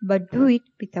 but do it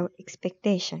without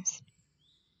expectations.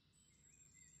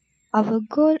 Our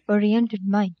goal-oriented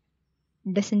mind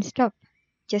doesn't stop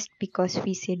just because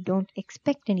we say don't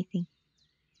expect anything,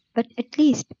 but at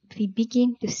least we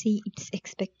begin to see its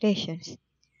expectations.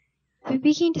 We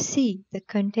begin to see the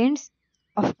contents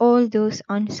of all those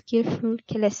unskillful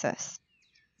kilesas,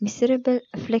 miserable,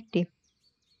 afflictive,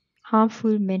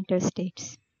 harmful mental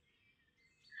states.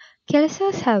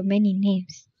 Kilesas have many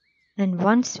names, and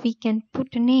once we can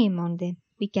put a name on them,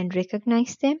 we can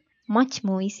recognize them much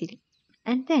more easily,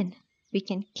 and then we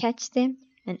can catch them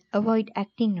and avoid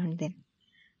acting on them.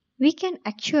 We can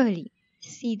actually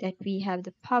see that we have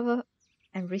the power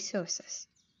and resources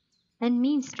and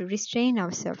means to restrain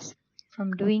ourselves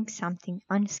from doing something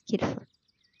unskillful.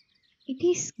 It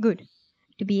is good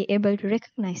to be able to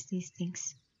recognize these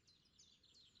things.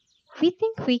 We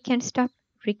think we can stop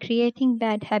recreating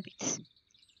bad habits,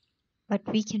 but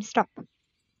we can stop.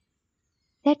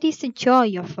 That is the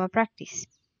joy of our practice.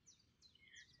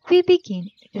 We begin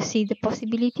to see the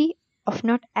possibility of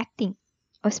not acting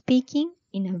or speaking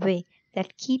in a way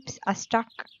that keeps us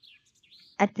stuck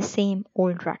at the same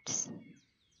old ruts.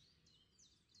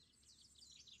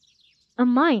 A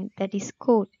mind that is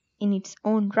caught in its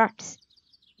own ruts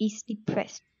is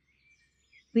depressed.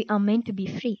 We are meant to be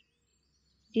free.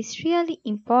 It is really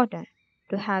important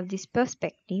to have this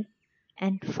perspective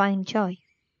and find joy.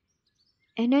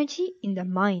 Energy in the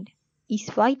mind is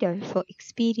vital for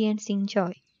experiencing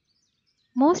joy.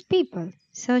 Most people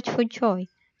search for joy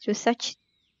through such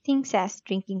things as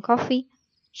drinking coffee,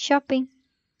 shopping,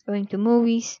 going to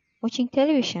movies, watching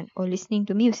television, or listening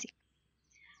to music.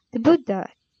 The Buddha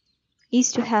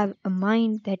is to have a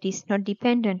mind that is not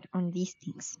dependent on these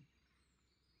things.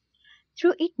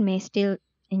 Though it may still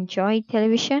enjoy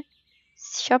television,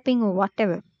 shopping, or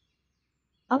whatever,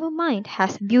 our mind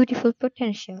has a beautiful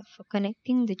potential for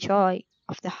connecting the joy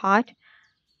of the heart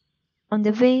on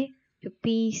the way to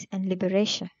peace and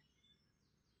liberation.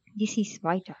 This is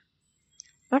vital.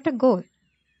 Not a goal,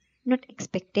 not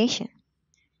expectation.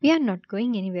 We are not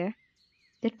going anywhere.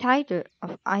 The title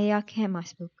of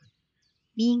Ayakema's book,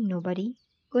 Being Nobody,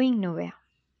 Going Nowhere,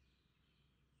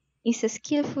 is a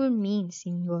skillful means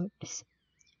in words.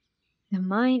 The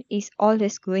mind is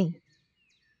always going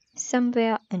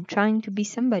somewhere and trying to be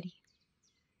somebody.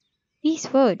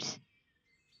 These words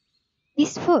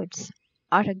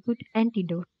are a good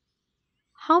antidote.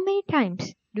 How many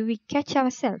times do we catch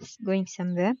ourselves going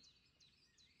somewhere?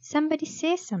 Somebody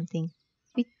says something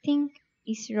we think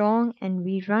is wrong and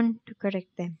we run to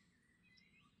correct them.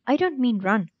 I don't mean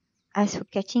run as for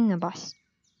catching a bus.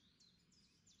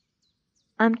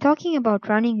 I'm talking about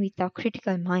running with our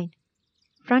critical mind,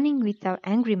 running with our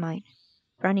angry mind,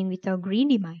 running with our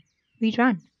greedy mind. We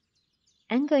run.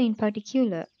 Anger in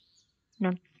particular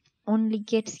not only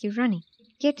gets you running,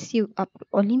 it gets you up to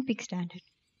Olympic standard.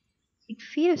 It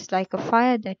feels like a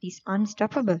fire that is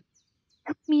unstoppable.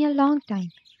 Took me a long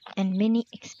time and many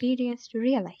experiences to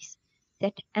realize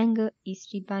that anger is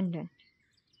redundant.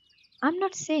 I'm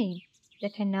not saying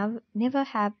that I never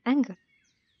have anger,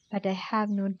 but I have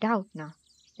no doubt now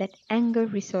that anger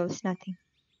resolves nothing.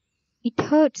 It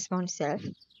hurts oneself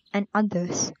and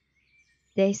others.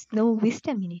 There is no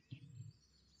wisdom in it.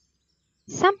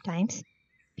 Sometimes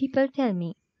people tell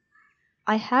me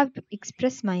I have to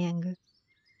express my anger.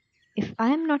 If I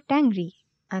am not angry,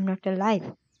 I am not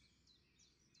alive.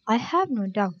 I have no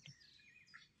doubt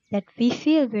that we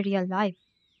feel very alive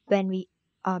when we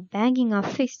are banging our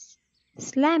fists,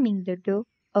 slamming the door,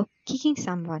 or kicking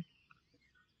someone.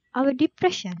 Our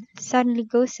depression suddenly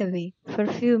goes away for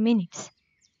a few minutes.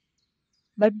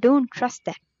 But don't trust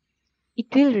that.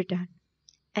 It will return,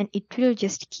 and it will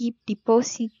just keep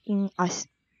depositing us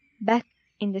back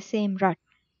in the same rut.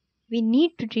 We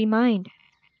need to remind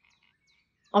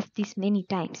of this many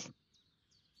times.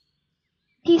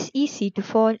 It is easy to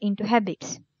fall into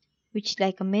habits which,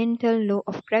 like a mental law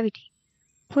of gravity,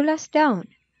 pull us down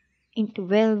into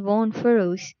well-worn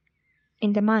furrows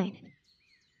in the mind.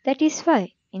 That is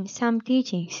why, in some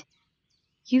teachings,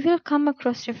 you will come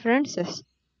across references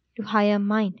to higher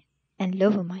mind and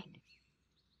lower mind.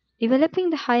 Developing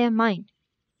the higher mind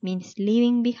means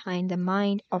leaving behind the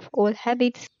mind of all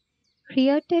habits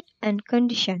created and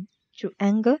conditioned through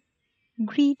anger,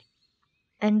 greed,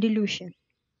 and delusion.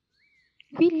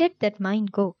 We let that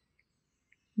mind go.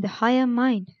 The higher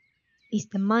mind is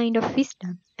the mind of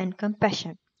wisdom and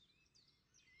compassion,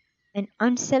 an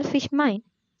unselfish mind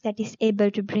that is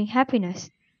able to bring happiness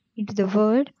into the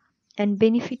world and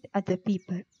benefit other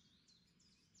people.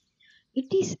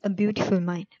 It is a beautiful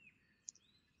mind,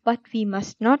 but we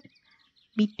must not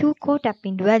be too caught up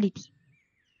in duality,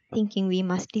 thinking we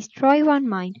must destroy one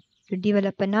mind to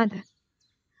develop another.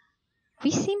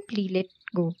 We simply let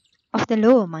go of the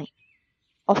lower mind,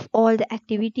 of all the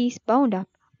activities bound up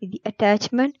with the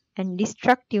attachment and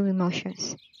destructive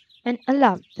emotions, and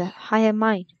allow the higher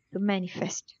mind to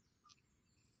manifest.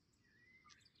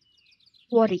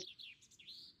 Worry.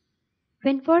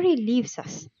 When worry leaves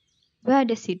us, where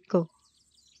does it go?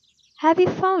 Have you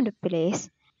found a place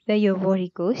where your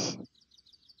worry goes?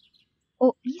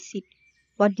 Or is it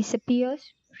what disappears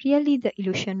really the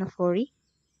illusion of worry?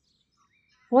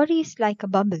 Worry is like a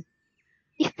bubble.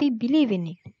 If we believe in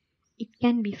it, it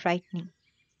can be frightening.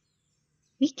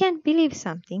 We can believe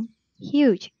something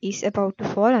huge is about to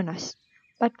fall on us,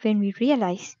 but when we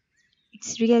realize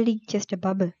it's really just a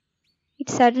bubble, it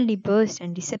suddenly bursts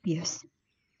and disappears.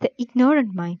 The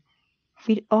ignorant mind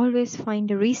will always find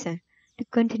a reason to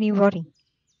continue worrying.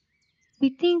 We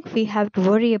think we have to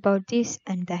worry about this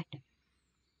and that.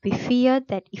 We fear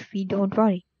that if we don't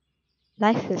worry,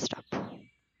 life will stop.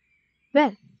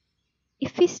 Well,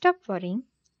 if we stop worrying,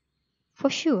 for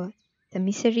sure the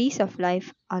miseries of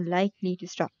life are likely to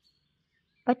stop.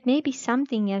 But maybe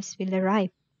something else will arrive.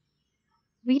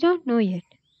 We don't know yet,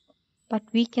 but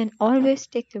we can always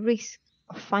take the risk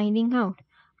of finding out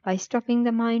by stopping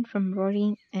the mind from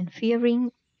worrying and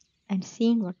fearing and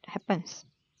seeing what happens.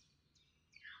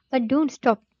 But don't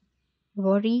stop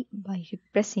worry by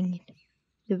repressing it.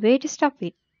 The way to stop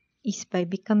it is by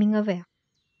becoming aware,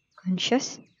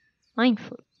 conscious,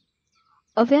 mindful.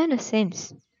 Awareness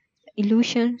ends. The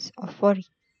illusions of worry.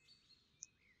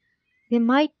 They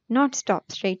might not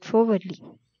stop straightforwardly.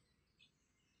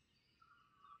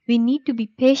 We need to be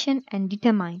patient and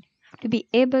determined to be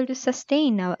able to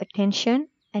sustain our attention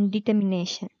and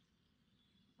determination.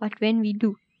 But when we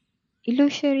do,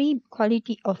 illusory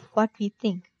quality of what we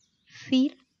think,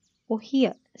 feel, or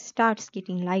hear starts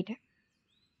getting lighter.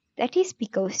 That is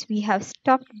because we have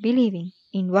stopped believing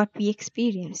in what we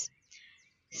experience.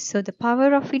 So the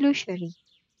power of illusory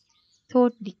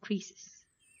thought decreases.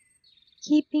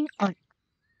 Keeping on.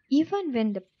 Even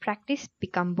when the practice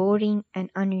becomes boring and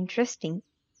uninteresting,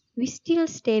 we still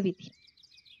stay with it.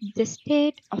 The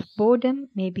state of boredom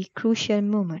may be a crucial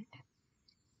moment,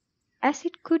 as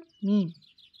it could mean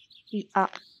we are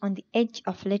on the edge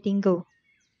of letting go.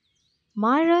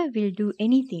 Mara will do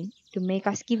anything to make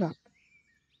us give up.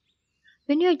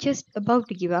 When you are just about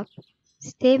to give up,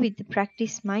 stay with the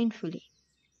practice mindfully.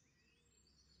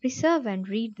 Preserve and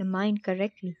read the mind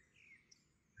correctly.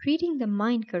 Reading the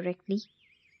mind correctly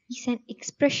is an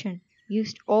expression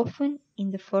used often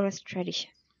in the forest tradition.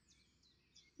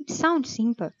 It sounds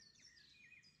simple,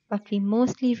 but we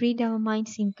mostly read our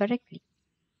minds incorrectly.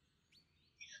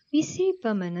 We see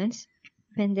permanence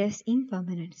when there's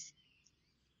impermanence.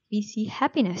 We see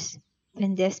happiness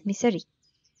when there's misery.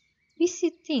 We see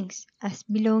things as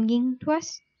belonging to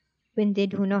us when they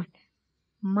do not.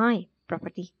 My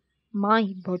property,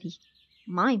 my body,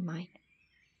 my mind.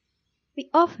 We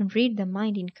often read the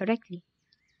mind incorrectly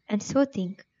and so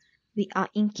think we are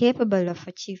incapable of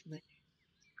achievement.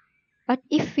 But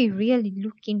if we really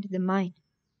look into the mind,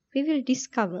 we will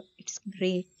discover its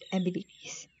great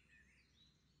abilities.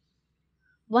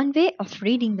 One way of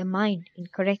reading the mind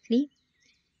incorrectly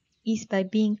is by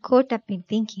being caught up in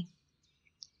thinking.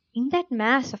 In that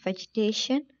mass of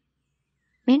agitation,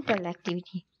 mental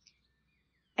activity.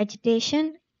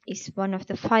 Agitation is one of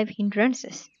the 5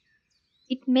 hindrances.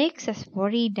 It makes us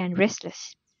worried and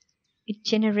restless. It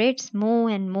generates more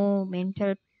and more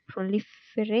mental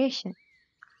proliferation.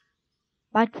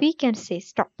 But we can say,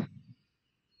 stop.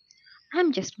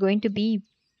 I'm just going to be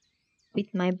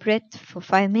with my breath for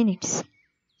 5 minutes.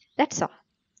 That's all.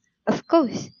 Of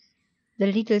course, the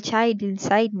little child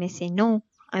inside may say, no,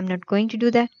 I'm not going to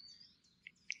do that.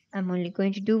 I'm only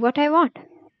going to do what I want.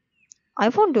 I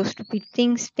won't do stupid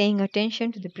things paying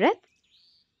attention to the breath.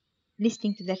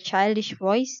 Listening to that childish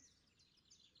voice,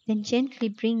 then gently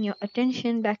bring your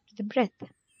attention back to the breath.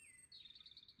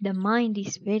 The mind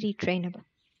is very trainable.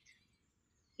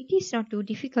 It is not too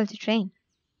difficult to train.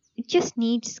 It just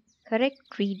needs correct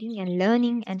reading and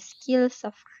learning and skills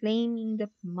of claiming the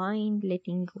mind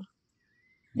letting go.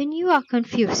 When you are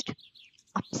confused,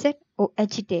 upset, or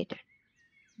agitated,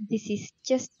 this is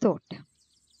just thought.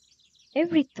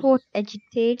 Every thought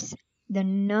agitates the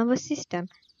nervous system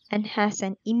and has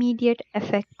an immediate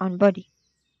effect on body.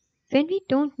 When we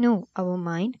don't know our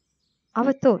mind,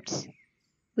 our thoughts,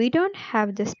 we don't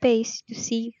have the space to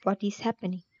see what is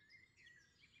happening.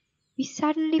 We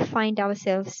suddenly find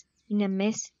ourselves in a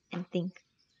mess and think,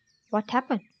 what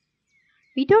happened?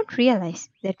 We don't realize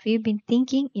that we've been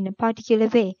thinking in a particular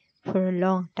way for a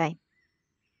long time.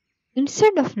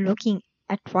 Instead of looking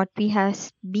at what we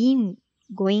has been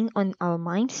going on our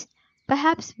minds,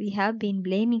 perhaps we have been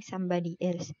blaming somebody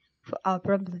else for our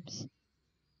problems.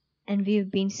 And we've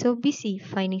been so busy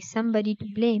finding somebody to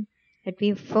blame that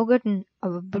we've forgotten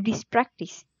our Buddhist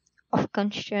practice of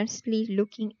consciously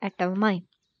looking at our mind,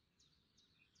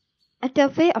 at our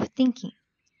way of thinking.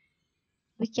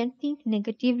 We can think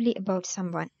negatively about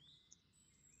someone.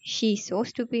 She is so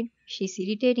stupid, she is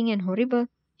irritating and horrible,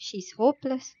 she is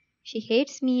hopeless, she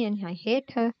hates me and I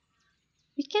hate her.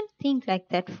 We can think like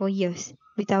that for years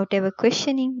without ever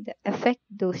questioning the effect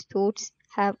those thoughts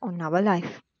have on our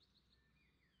life.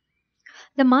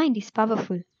 The mind is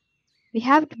powerful. We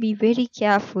have to be very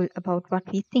careful about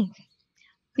what we think.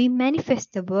 We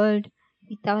manifest the world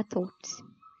with our thoughts.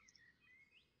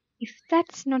 If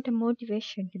that's not a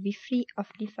motivation to be free of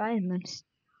defilements,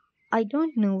 I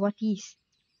don't know what is.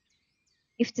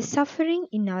 If the suffering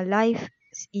in our life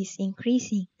is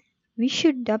increasing, we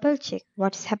should double check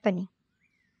what's happening.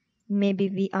 Maybe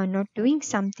we are not doing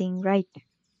something right.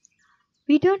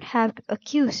 We don't have to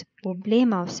accuse or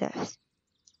blame ourselves.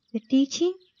 The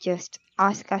teaching just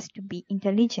asks us to be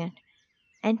intelligent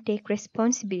and take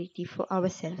responsibility for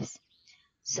ourselves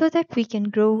so that we can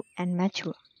grow and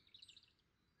mature.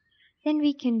 Then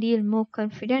we can deal more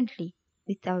confidently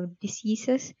with our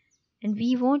diseases and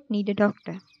we won't need a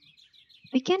doctor.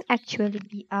 We can actually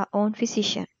be our own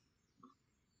physician.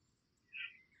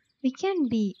 We can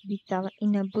be with our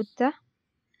inner Buddha,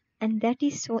 and that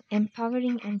is so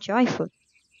empowering and joyful.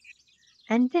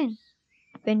 And then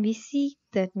When we see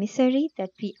the misery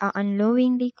that we are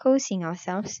unknowingly causing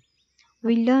ourselves,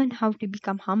 we learn how to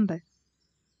become humble.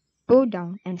 Bow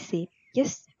down and say,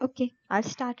 yes, okay, I'll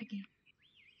start again.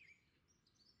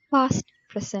 Past,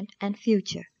 present, and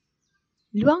future.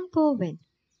 Luang Por Wen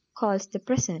calls the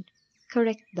present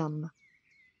correct Dhamma.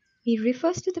 He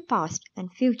refers to the past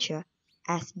and future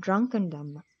as drunken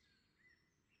Dhamma.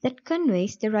 That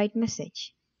conveys the right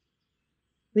message.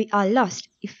 We are lost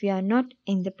if we are not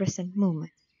in the present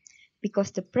moment,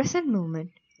 because the present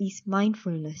moment is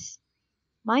mindfulness.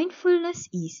 Mindfulness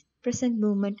is present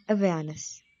moment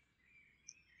awareness.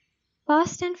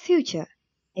 Past and future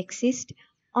exist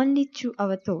only through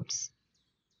our thoughts,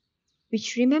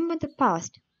 which remember the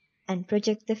past and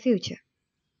project the future.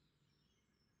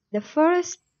 The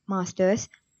forest masters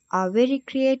are very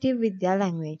creative with their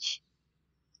language.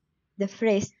 The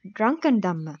phrase drunken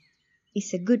Dhamma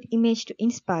is a good image to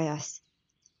inspire us,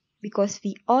 because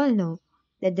we all know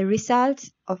that the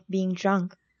results of being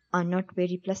drunk are not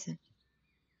very pleasant.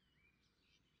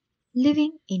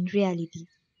 Living in reality.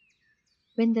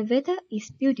 When the weather is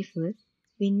beautiful,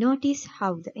 we notice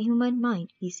how the human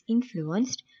mind is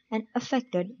influenced and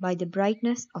affected by the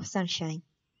brightness of sunshine.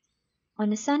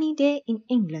 On a sunny day in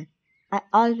England, I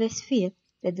always feel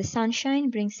that the sunshine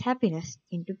brings happiness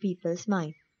into people's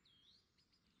mind.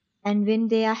 And when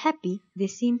they are happy, they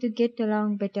seem to get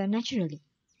along better naturally.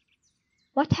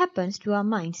 What happens to our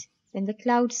minds when the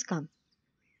clouds come?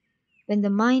 When the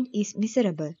mind is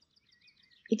miserable,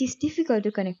 it is difficult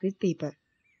to connect with people.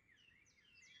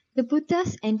 The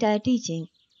Buddha's entire teaching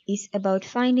is about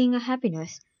finding a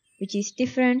happiness which is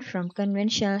different from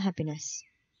conventional happiness.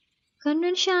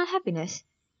 Conventional happiness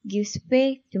gives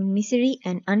way to misery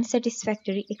and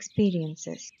unsatisfactory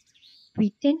experiences.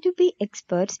 We tend to be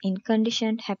experts in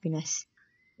conditioned happiness,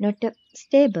 not a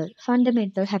stable,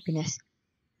 fundamental happiness,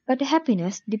 but a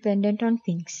happiness dependent on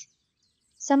things.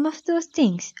 Some of those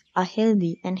things are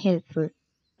healthy and helpful,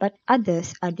 but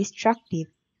others are destructive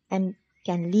and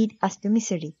can lead us to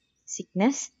misery,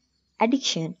 sickness,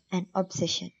 addiction, and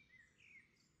obsession.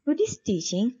 Buddhist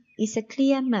teaching is a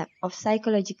clear map of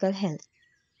psychological health.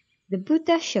 The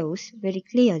Buddha shows very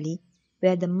clearly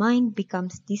where the mind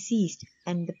becomes diseased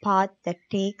and the path that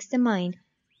takes the mind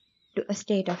to a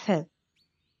state of health.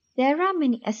 There are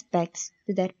many aspects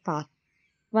to that path.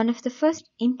 One of the first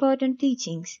important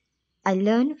teachings I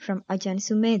learned from Ajahn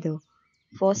Sumedho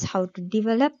was how to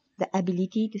develop the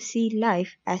ability to see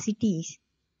life as it is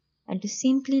and to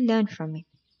simply learn from it,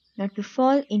 not to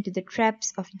fall into the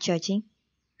traps of judging,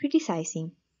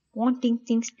 criticizing, wanting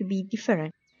things to be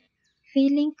different,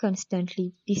 feeling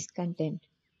constantly discontent.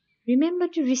 Remember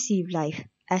to receive life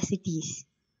as it is.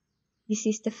 This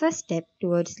is the first step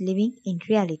towards living in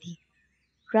reality,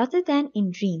 rather than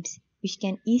in dreams which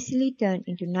can easily turn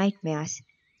into nightmares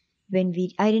when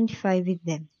we identify with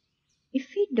them. If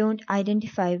we don't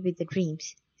identify with the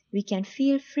dreams, we can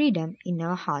feel freedom in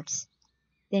our hearts.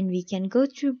 Then we can go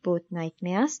through both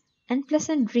nightmares and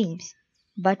pleasant dreams,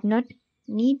 but not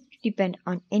need to depend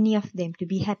on any of them to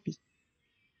be happy.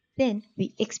 Then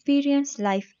we experience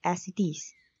life as it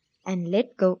is and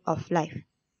let go of life.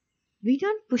 We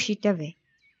don't push it away.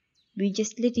 We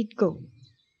just let it go.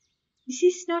 This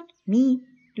is not me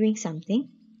doing something.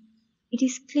 It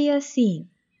is clear seeing.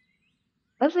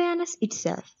 Awareness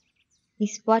itself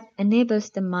is what enables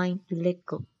the mind to let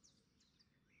go.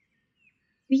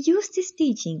 We use this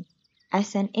teaching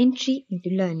as an entry into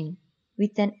learning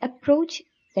with an approach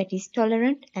that is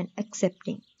tolerant and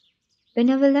accepting,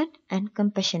 benevolent and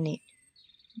compassionate.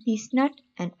 It is not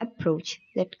an approach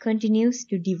that continues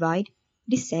to divide,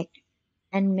 dissect,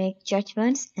 and make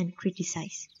judgments and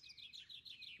criticize.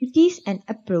 It is an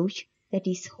approach that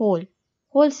is whole,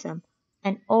 wholesome,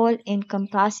 and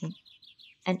all-encompassing,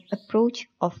 an approach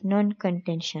of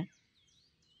non-contention.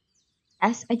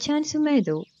 As Ajahn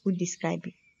Sumedho would describe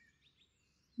it,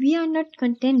 we are not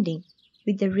contending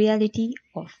with the reality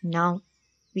of now,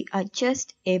 we are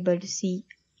just able to see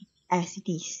it as it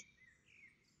is.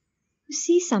 To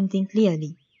see something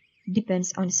clearly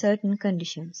depends on certain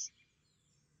conditions.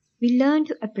 We learn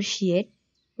to appreciate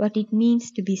what it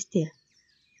means to be still.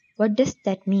 What does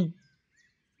that mean?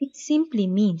 It simply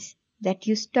means that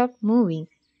you stop moving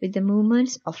with the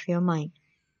movements of your mind.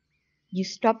 You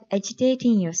stop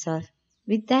agitating yourself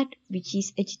with that which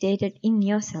is agitated in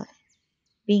yourself,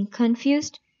 being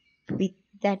confused with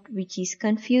that which is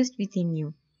confused within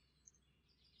you,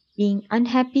 being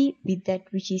unhappy with that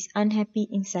which is unhappy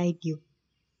inside you.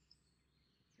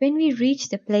 When we reach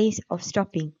the place of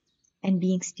stopping and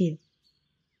being still,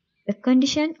 the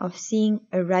condition of seeing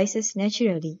arises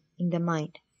naturally in the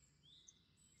mind.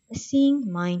 A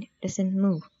seeing mind doesn't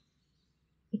move.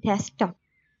 It has stopped.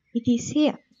 It is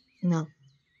here, now.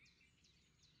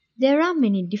 There are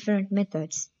many different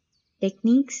methods,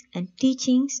 techniques and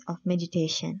teachings of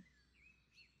meditation.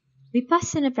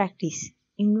 Vipassana practice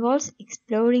involves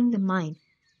exploring the mind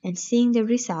and seeing the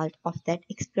result of that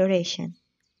exploration.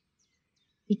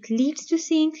 It leads to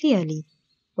seeing clearly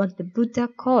what the Buddha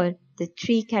called the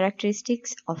three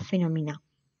characteristics of phenomena.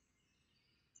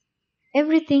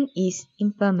 Everything is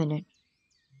impermanent,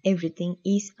 everything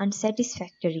is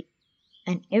unsatisfactory,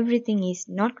 and everything is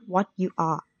not what you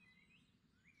are.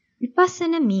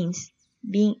 Vipassana means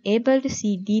being able to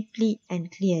see deeply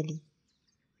and clearly,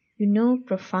 to know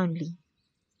profoundly.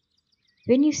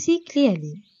 When you see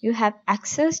clearly, you have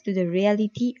access to the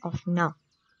reality of now.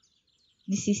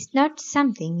 This is not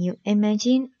something you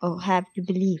imagine or have to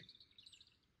believe.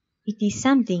 It is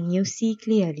something you see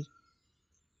clearly.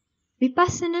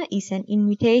 Vipassana is an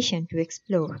invitation to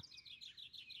explore.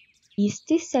 Is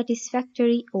this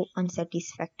satisfactory or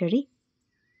unsatisfactory?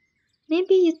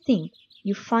 Maybe you think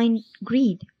you find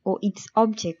greed or its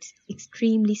objects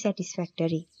extremely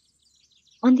satisfactory.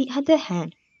 On the other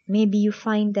hand, maybe you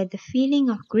find that the feeling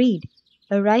of greed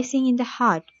arising in the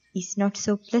heart is not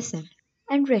so pleasant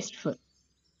and restful.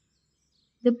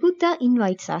 The Buddha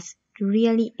invites us to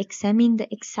really examine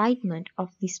the excitement of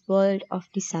this world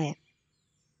of desire.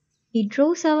 He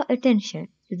draws our attention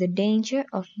to the danger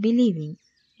of believing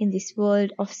in this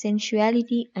world of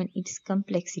sensuality and its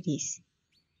complexities,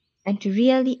 and to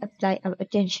really apply our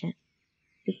attention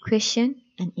to question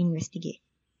and investigate.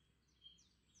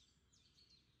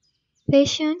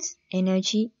 Patience,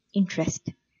 energy, interest.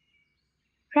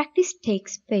 Practice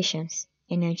takes patience,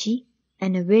 energy,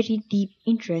 and a very deep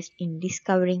interest in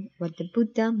discovering what the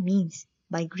Buddha means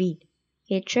by greed,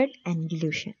 hatred, and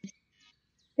delusion.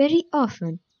 Very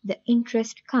often, the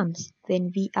interest comes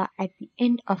when we are at the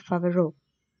end of our rope.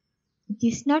 It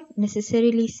is not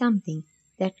necessarily something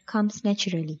that comes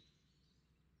naturally.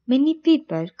 Many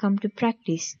people come to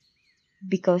practice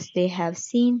because they have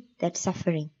seen that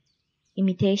suffering,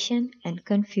 imitation, and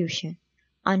confusion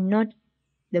are not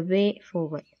the way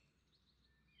forward.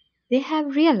 They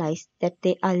have realized that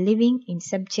they are living in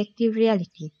subjective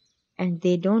reality and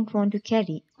they don't want to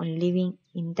carry on living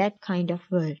in that kind of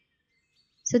world.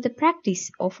 So the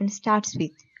practice often starts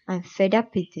with, I'm fed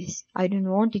up with this, I don't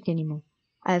want it anymore.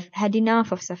 I've had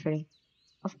enough of suffering,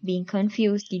 of being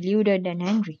confused, deluded, and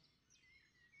angry.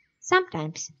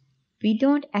 Sometimes we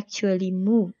don't actually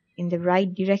move in the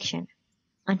right direction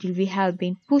until we have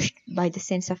been pushed by the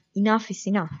sense of enough is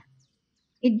enough.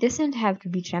 It doesn't have to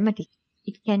be dramatic.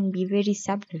 It can be very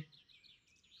subtle.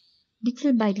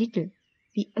 Little by little,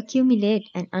 we accumulate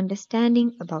an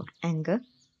understanding about anger,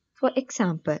 for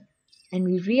example, and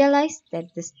we realize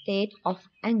that the state of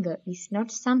anger is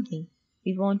not something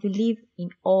we want to live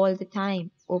in all the time,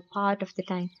 or part of the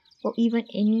time, or even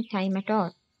any time at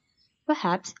all.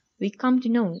 Perhaps we come to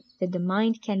know that the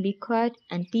mind can be quiet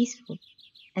and peaceful,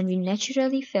 and we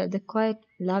naturally felt the quiet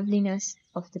loveliness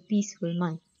of the peaceful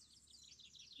mind.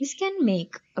 This can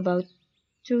make about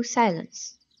through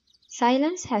silence.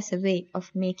 Silence has a way of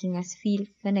making us feel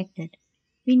connected.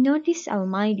 We notice our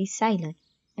mind is silent,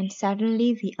 and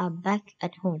suddenly we are back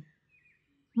at home.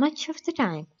 Much of the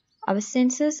time, our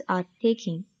senses are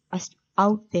taking us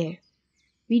out there.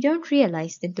 We don't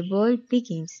realize that the world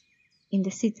begins in the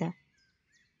citta,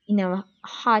 in our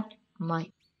heart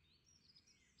mind.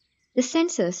 The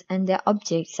senses and their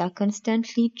objects are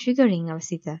constantly triggering our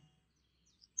citta.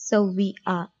 So we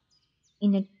are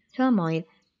in a turmoil.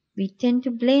 We tend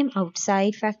to blame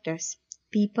outside factors,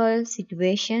 people,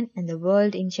 situation, and the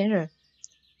world in general.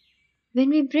 When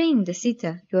we bring the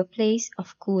citta to a place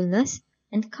of coolness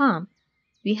and calm,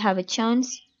 we have a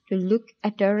chance to look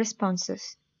at our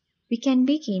responses. We can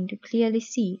begin to clearly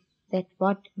see that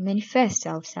what manifests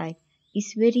outside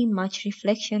is very much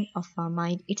reflection of our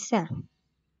mind itself.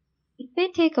 It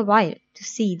may take a while to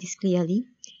see this clearly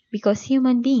because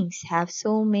human beings have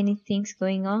so many things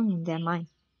going on in their mind.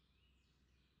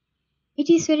 It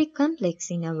is very complex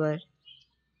in our world.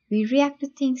 We react to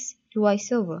things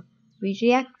twice over. We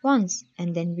react once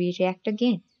and then we react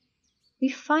again. We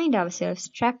find ourselves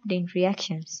trapped in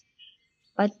reactions.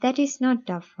 But that is not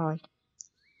our fault.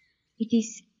 It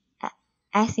is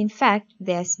as in fact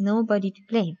there's nobody to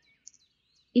blame.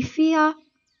 If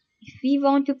we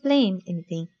want to blame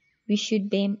anything, we should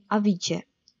blame avijja,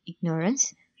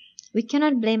 ignorance. We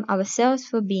cannot blame ourselves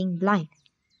for being blind.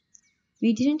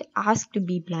 We didn't ask to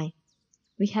be blind.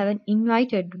 We haven't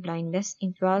invited blindness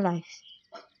into our lives.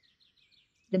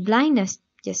 The blindness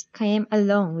just came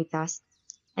along with us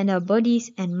and our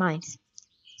bodies and minds.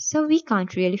 So we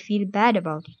can't really feel bad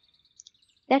about it.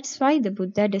 That's why the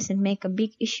Buddha doesn't make a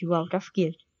big issue out of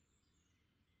guilt.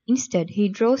 Instead, he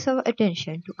draws our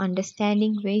attention to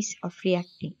understanding ways of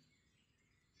reacting.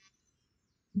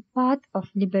 The path of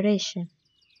liberation.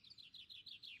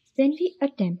 When we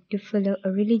attempt to follow a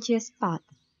religious path,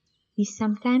 we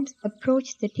sometimes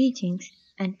approach the teachings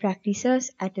and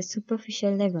practices at a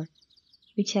superficial level,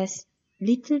 which has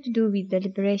little to do with the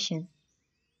liberation.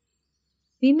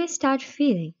 We may start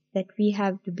feeling that we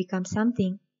have to become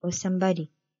something or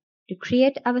somebody, to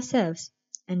create ourselves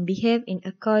and behave in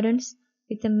accordance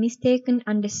with a mistaken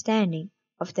understanding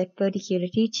of that particular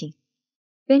teaching.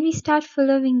 When we start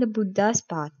following the Buddha's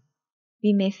path,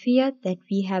 we may fear that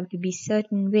we have to be a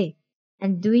certain way,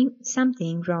 and doing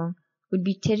something wrong would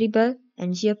be terrible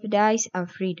and jeopardize our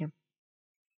freedom.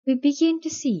 We begin to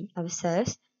see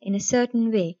ourselves in a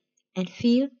certain way and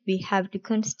feel we have to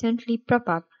constantly prop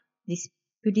up this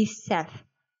Buddhist self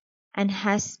and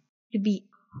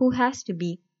who has to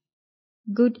be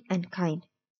good and kind,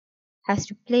 has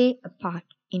to play a part,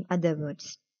 in other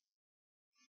words.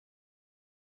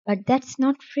 But that's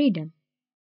not freedom.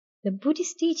 The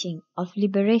Buddhist teaching of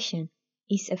liberation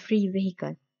is a free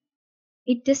vehicle.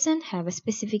 It doesn't have a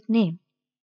specific name.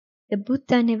 The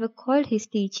Buddha never called his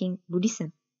teaching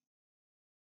Buddhism.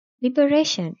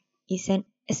 Liberation is an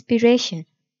aspiration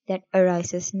that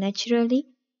arises naturally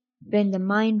when the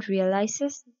mind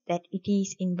realizes that it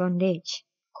is in bondage,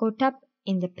 caught up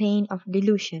in the pain of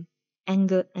delusion,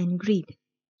 anger, and greed.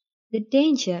 The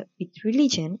danger with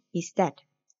religion is that,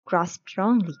 grasped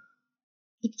wrongly,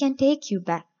 it can take you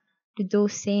back to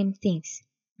those same things,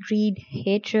 greed,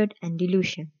 hatred, and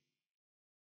delusion.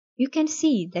 You can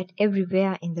see that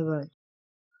everywhere in the world.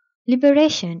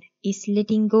 Liberation is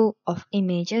letting go of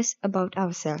images about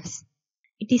ourselves.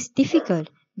 It is difficult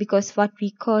because what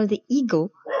we call the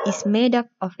ego is made up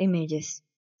of images,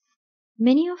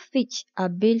 many of which are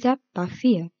built up by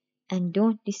fear and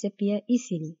don't disappear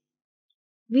easily.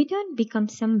 We don't become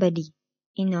somebody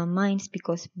in our minds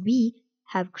because we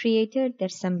have created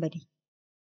that somebody,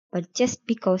 but just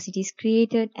because it is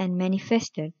created and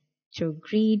manifested through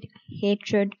greed,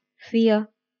 hatred, fear,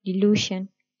 delusion,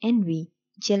 envy,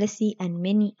 jealousy, and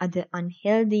many other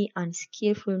unhealthy,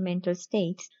 unskillful mental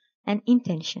states and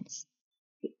intentions.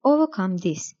 To overcome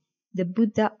this, the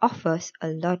Buddha offers a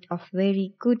lot of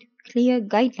very good, clear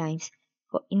guidelines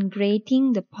for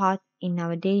integrating the path in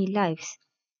our daily lives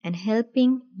and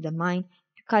helping the mind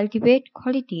to cultivate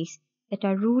qualities that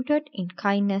are rooted in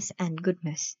kindness and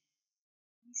goodness.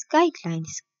 These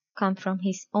guidelines come from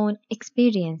his own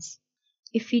experience.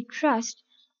 If we trust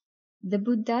the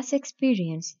Buddha's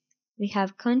experience, we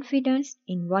have confidence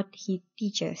in what he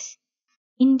teaches.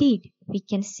 Indeed, we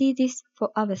can see this for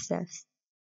ourselves.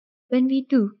 When we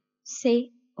do,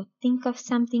 say, or think of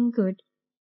something good,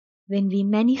 when we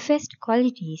manifest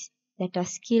qualities that are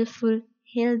skillful,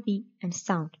 healthy, and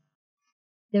sound,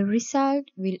 the result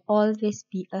will always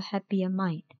be a happier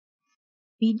mind.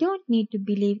 We don't need to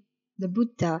believe the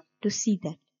Buddha to see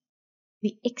that.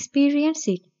 We experience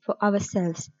it for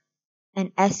ourselves,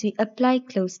 and as we apply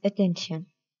close attention.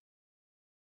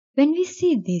 When we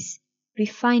see this, we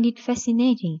find it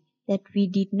fascinating that we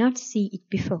did not see it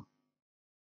before.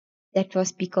 That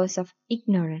was because of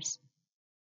ignorance,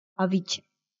 avijja.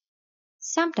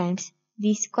 Sometimes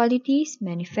these qualities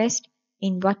manifest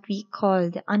in what we call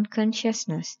the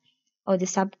unconsciousness or the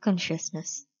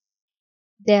subconsciousness.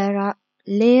 There are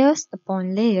layers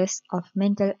upon layers of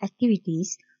mental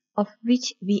activities of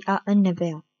which we are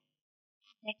unaware.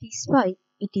 That is why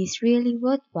it is really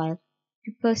worthwhile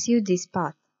to pursue this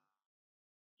path.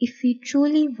 If we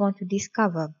truly want to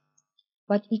discover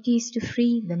what it is to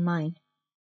free the mind,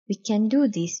 we can do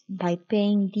this by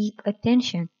paying deep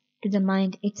attention to the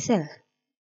mind itself,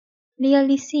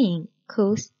 clearly seeing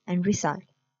cause and result.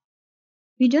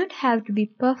 We don't have to be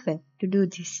perfect to do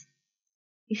this.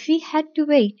 If we had to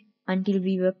wait until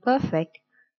we were perfect,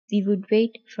 we would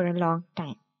wait for a long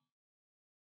time.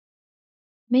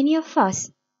 Many of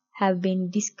us have been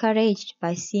discouraged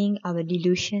by seeing our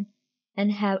delusion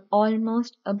and have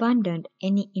almost abandoned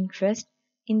any interest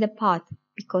in the path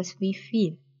because we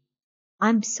feel,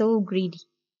 I'm so greedy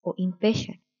or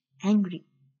impatient, angry.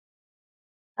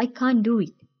 I can't do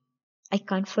it. I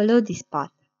can't follow this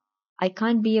path. I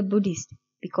can't be a Buddhist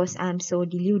because I am so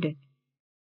deluded.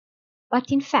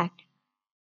 But in fact,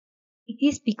 it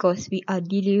is because we are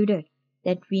deluded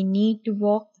that we need to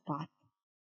walk the path.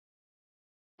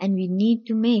 And we need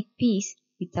to make peace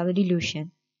with our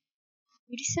delusion.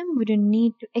 Buddhism wouldn't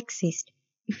need to exist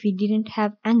if we didn't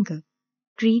have anger,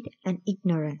 greed, and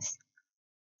ignorance.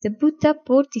 The Buddha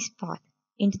brought this path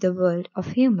into the world of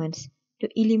humans to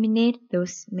eliminate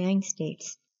those mind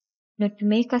states, not to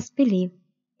make us believe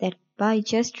that by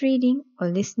just reading or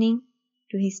listening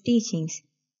to his teachings,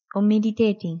 or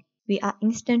meditating, we are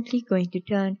instantly going to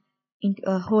turn into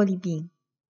a holy being.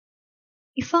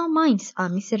 If our minds are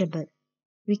miserable,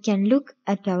 we can look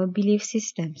at our belief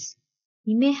systems.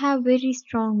 We may have very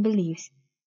strong beliefs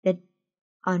that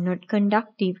are not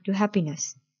conducive to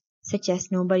happiness, such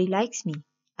as nobody likes me,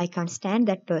 I can't stand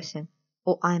that person,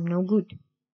 or I am no good.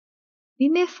 We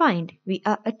may find we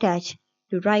are attached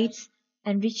to rites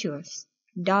and rituals,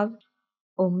 doubt,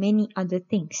 or many other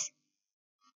things.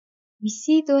 We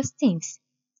see those things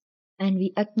and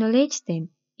we acknowledge them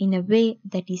in a way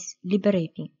that is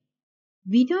liberating.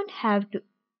 We don't have to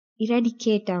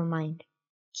eradicate our mind,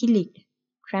 kill it,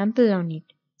 trample on it,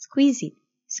 squeeze it,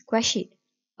 squash it,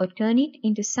 or turn it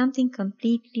into something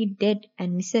completely dead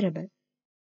and miserable.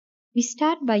 We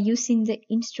start by using the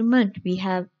instrument we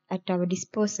have at our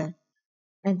disposal,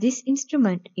 and this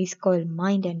instrument is called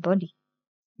mind and body.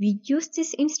 We use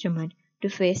this instrument to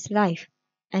face life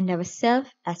and ourselves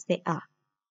as they are.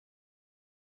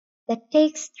 That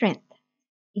takes strength,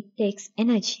 it takes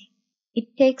energy,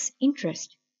 it takes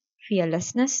interest,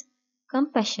 fearlessness,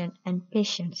 compassion, and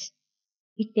patience.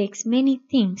 It takes many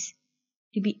things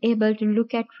to be able to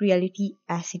look at reality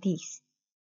as it is.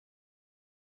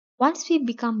 Once we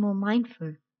become more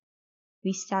mindful,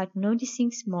 we start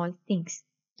noticing small things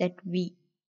that we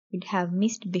would have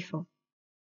missed before.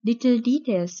 Little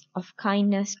details of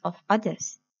kindness of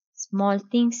others, small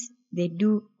things they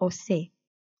do or say,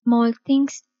 small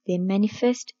things they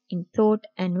manifest in thought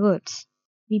and words.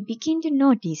 We begin to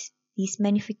notice these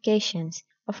manifestations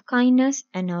of kindness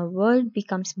and our world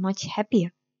becomes much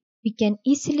happier. We can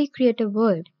easily create a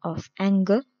world of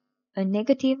anger, a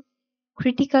negative,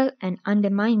 critical and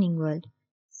undermining world,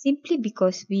 simply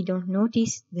because we don't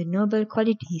notice the noble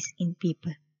qualities in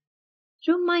people.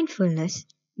 Through mindfulness,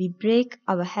 we break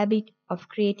our habit of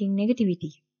creating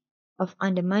negativity, of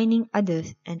undermining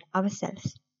others and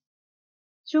ourselves.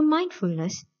 Through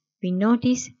mindfulness, we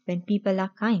notice when people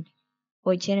are kind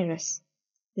or generous,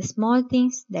 the small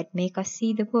things that make us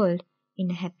see the world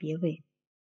in a happier way.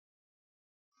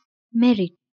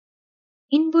 Merit.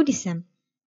 In Buddhism,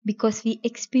 because we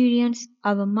experience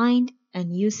our mind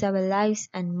and use our lives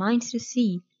and minds to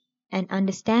see and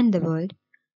understand the world,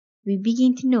 we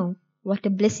begin to know what a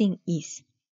blessing is.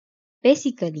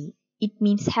 Basically, it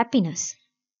means happiness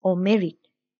or merit.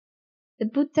 The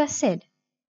Buddha said,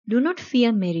 "Do not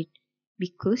fear merit,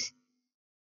 because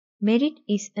merit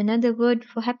is another word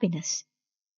for happiness."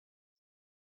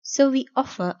 So we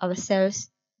offer ourselves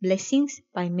blessings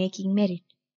by making merit.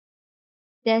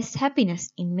 There is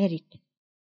happiness in merit,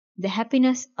 the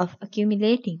happiness of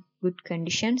accumulating good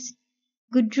conditions,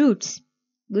 good roots,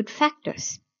 good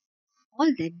factors.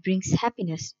 All that brings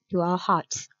happiness to our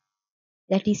hearts.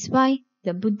 That is why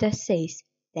the Buddha says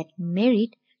that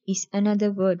merit is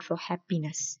another word for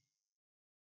happiness.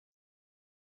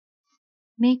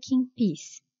 Making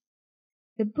peace.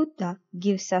 The Buddha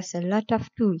gives us a lot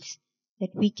of tools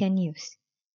that we can use,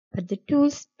 but the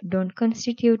tools don't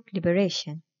constitute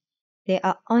liberation. They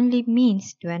are only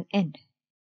means to an end.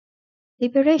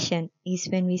 Liberation is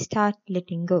when we start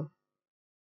letting go,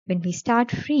 when we start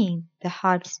freeing the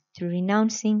hearts through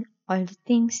renouncing all the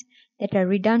things that are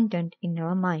redundant in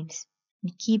our minds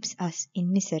and keeps us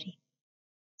in misery,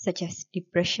 such as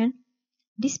depression,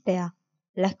 despair,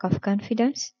 lack of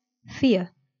confidence,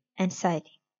 fear,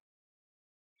 anxiety.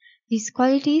 These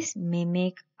qualities may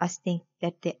make us think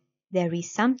that there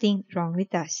is something wrong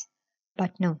with us,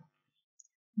 but no,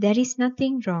 there is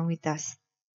nothing wrong with us.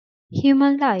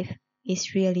 Human life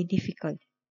is really difficult.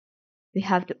 We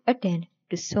have to attend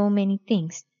to so many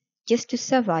things just to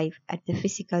survive at the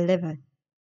physical level.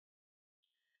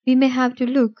 We may have to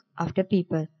look after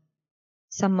people.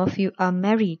 Some of you are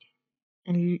married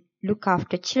and look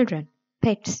after children,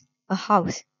 pets, a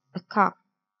house, a car,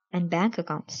 and bank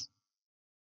accounts.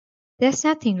 There's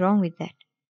nothing wrong with that.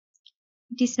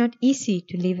 It is not easy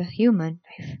to live a human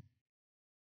life.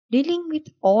 Dealing with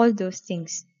all those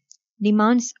things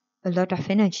demands a lot of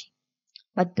energy,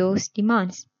 but those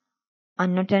demands are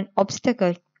not an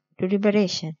obstacle to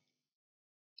liberation.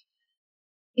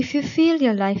 If you feel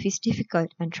your life is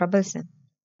difficult and troublesome,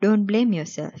 don't blame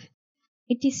yourself.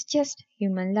 It is just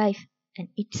human life and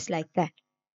it's like that.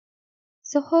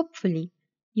 So hopefully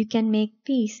you can make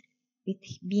peace with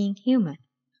being human,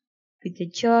 with the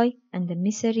joy and the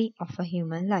misery of a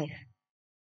human life,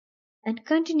 and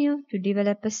continue to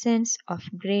develop a sense of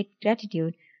great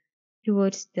gratitude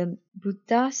towards the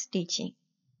Buddha's teaching.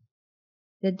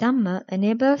 The Dhamma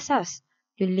enables us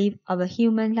to live our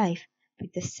human life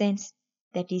with a sense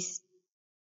that is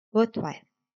worthwhile.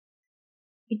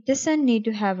 It doesn't need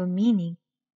to have a meaning.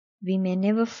 We may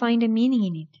never find a meaning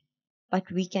in it, but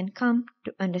we can come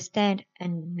to understand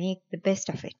and make the best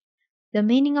of it. The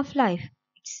meaning of life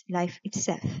is life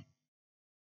itself.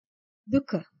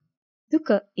 Dukkha.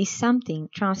 Dukkha is something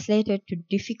translated to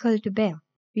difficult to bear.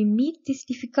 We meet this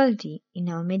difficulty in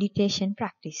our meditation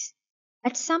practice.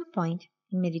 At some point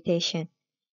in meditation,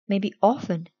 maybe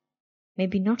often,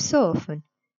 maybe not so often,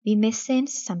 we may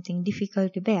sense something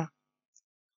difficult to bear,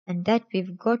 and that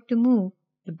we've got to move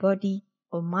the body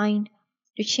or mind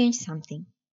to change something.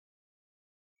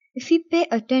 If we pay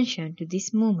attention to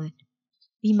this movement,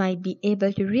 we might be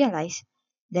able to realize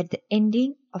that the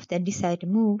ending of that desire to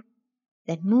move,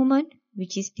 that movement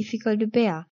which is difficult to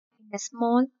bear, in a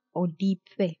small or deep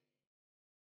way.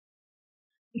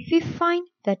 If we find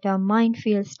that our mind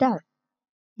feels dull,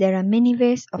 there are many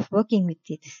ways of working with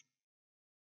it.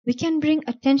 We can bring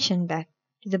attention back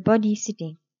to the body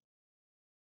sitting.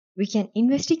 We can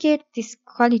investigate this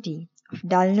quality of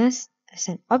dullness as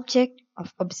an object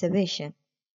of observation.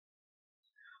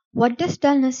 What does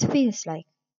dullness feel like?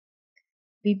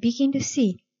 We begin to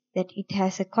see that it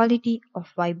has a quality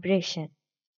of vibration.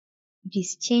 It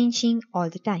is changing all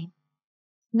the time,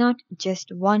 not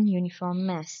just one uniform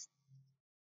mass.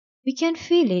 We can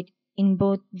feel it in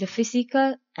both the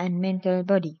physical and mental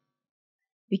body.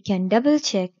 We can double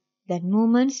check that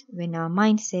moments when our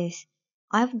mind says,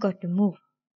 I've got to move,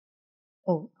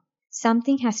 or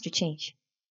something has to change.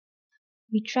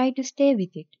 We try to stay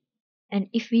with it, and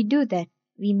if we do that,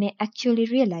 we may actually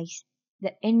realize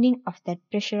the ending of that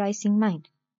pressurizing mind.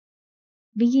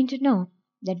 Begin to know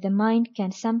that the mind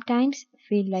can sometimes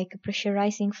feel like a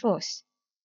pressurizing force.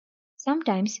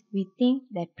 Sometimes we think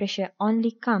that pressure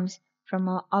only comes from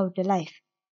our outer life,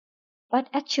 but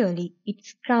actually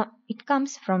it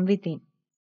comes from within,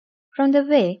 from the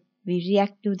way we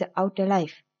react to the outer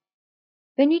life.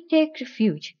 When we take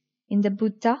refuge in the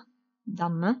Buddha,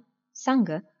 Dhamma,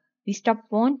 Sangha, we stop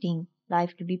wanting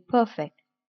life to be perfect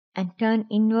and turn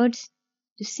inwards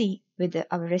to see whether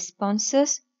our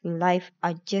responses to life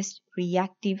are just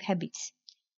reactive habits,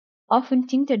 often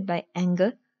tinted by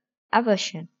anger,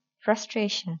 aversion,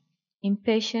 frustration,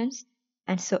 impatience,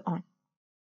 and so on.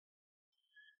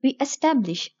 We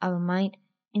establish our mind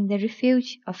in the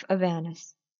refuge of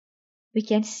awareness. We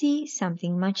can see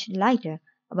something much lighter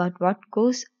about what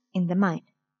goes in the mind.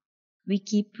 We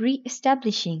keep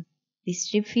re-establishing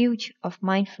this refuge of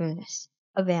mindfulness,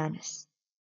 awareness.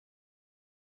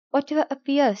 Whatever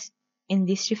appears in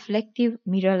this reflective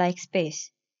mirror-like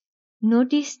space,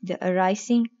 notice the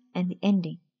arising and the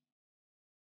ending.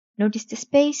 Notice the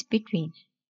space between,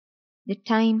 the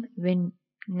time when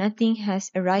nothing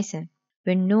has arisen,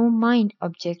 when no mind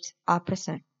objects are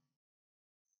present,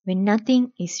 when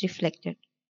nothing is reflected.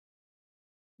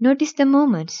 Notice the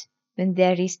moments when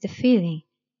there is the feeling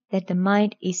that the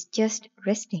mind is just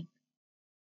resting.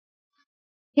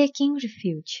 Taking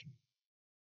refuge.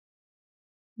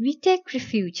 We take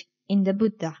refuge in the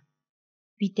Buddha.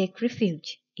 We take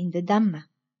refuge in the Dhamma.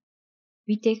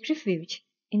 We take refuge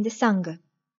in the Sangha.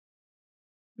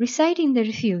 Resiting in the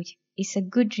refuge is a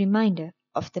good reminder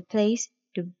of the place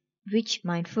to which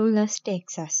mindfulness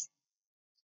takes us.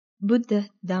 Buddha,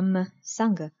 Dhamma,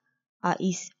 Sangha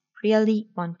is really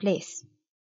one place.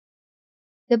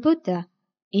 The Buddha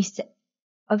is the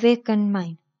awakened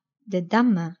mind. The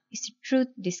Dhamma is the truth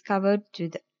discovered through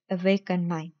the awakened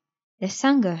mind. The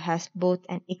Sangha has both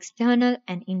an external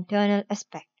and internal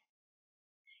aspect.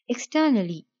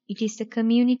 Externally, it is the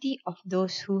community of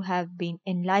those who have been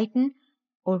enlightened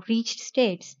or reached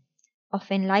states of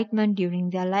enlightenment during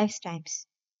their lifetimes,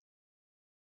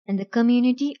 and the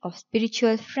community of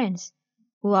spiritual friends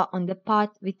who are on the path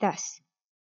with us.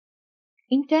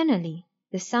 Internally,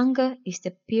 the Sangha is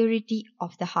the purity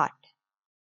of the heart.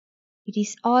 It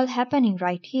is all happening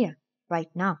right here, right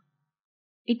now.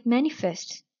 It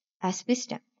manifests as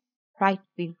wisdom, right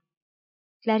view,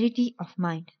 clarity of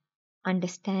mind,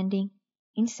 understanding,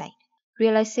 insight,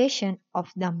 realization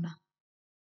of Dhamma.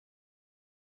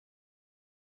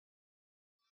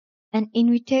 An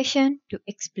invitation to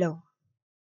explore.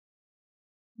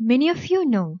 Many of you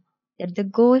know that the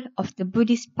goal of the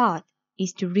Buddhist path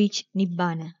is to reach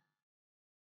Nibbana.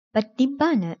 But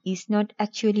Nibbana is not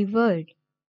actually a word,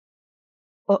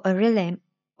 or a realm,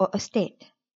 or a state.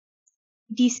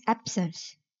 It is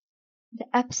absence. The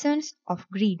absence of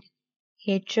greed,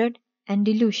 hatred, and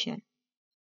delusion.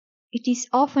 It is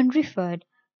often referred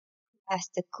to as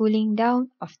the cooling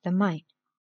down of the mind.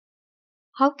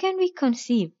 How can we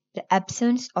conceive the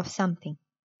absence of something?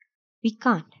 We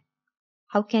can't.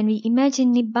 How can we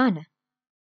imagine Nibbana?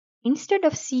 Instead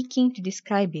of seeking to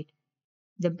describe it,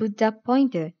 the Buddha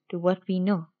pointed to what we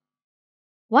know.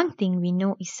 One thing we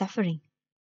know is suffering.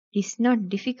 It is not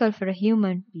difficult for a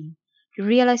human being to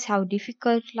realize how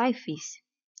difficult life is.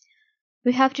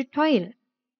 We have to toil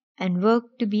and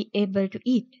work to be able to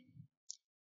eat,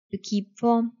 to keep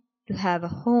warm, to have a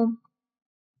home,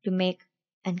 to make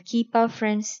and keep our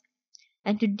friends,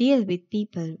 and to deal with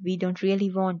people we don't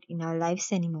really want in our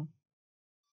lives anymore,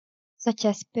 such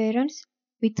as parents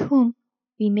with whom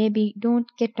we maybe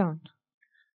don't get on,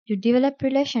 to develop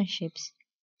relationships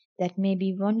that may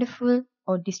be wonderful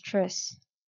or distress.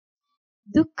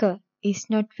 Dukkha is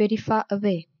not very far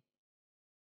away.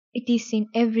 It is in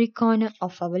every corner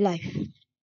of our life.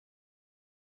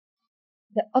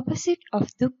 The opposite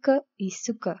of dukkha is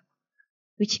sukha,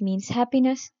 which means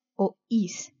happiness or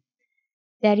ease.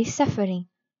 There is suffering,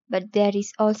 but there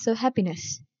is also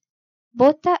happiness.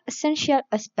 Both are essential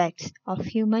aspects of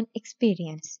human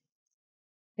experience.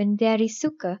 When there is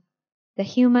sukha, the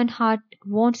human heart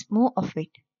wants more of it.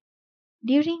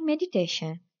 During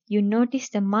meditation, you notice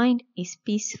the mind is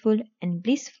peaceful and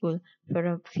blissful for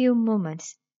a few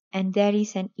moments, and there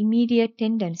is an immediate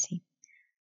tendency,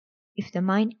 if the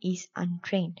mind is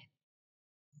untrained,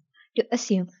 to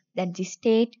assume that this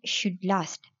state should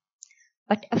last.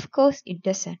 But of course it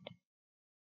doesn't.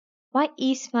 Why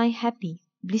is my happy,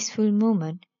 blissful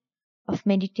moment of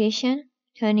meditation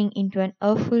turning into an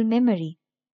awful memory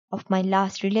of my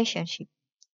last relationship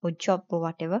or job or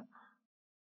whatever?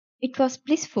 It was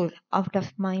blissful out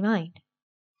of my mind.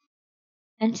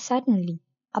 And suddenly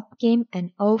up came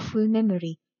an awful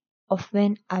memory of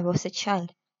when I was a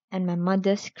child and my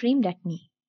mother screamed at me.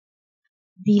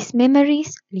 These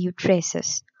memories leave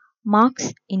traces,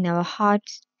 marks in our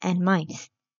hearts and minds.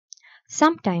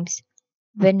 Sometimes,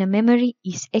 when a memory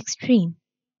is extreme,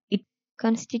 it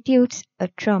constitutes a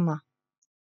trauma.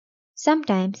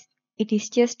 Sometimes it is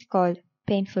just called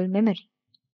painful memory.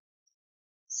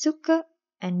 Sukha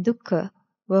and dukkha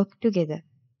work together.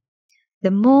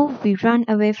 The more we run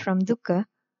away from dukkha,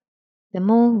 the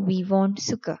more we want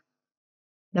sukha.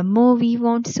 The more we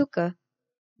want sukha,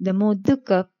 the more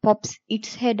dukkha pops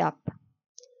its head up.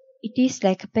 It is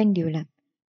like a pendulum.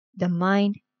 The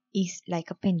mind is like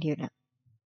a pendulum.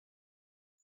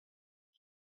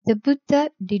 The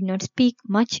Buddha did not speak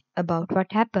much about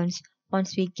what happens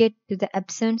once we get to the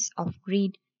absence of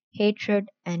greed, hatred,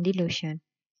 and delusion.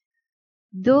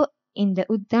 Though in the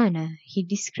Uddhana he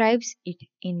describes it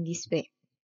in this way.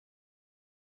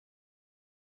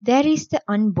 There is the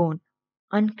unborn,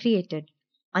 uncreated,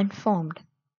 unformed,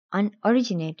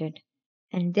 unoriginated,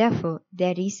 and therefore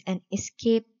there is an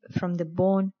escape from the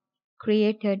born,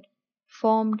 created,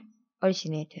 formed,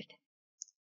 originated.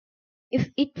 If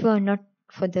it were not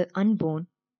for the unborn,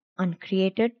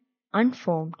 uncreated,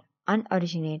 unformed,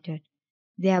 unoriginated,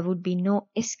 there would be no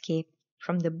escape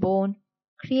from the born,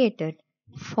 created,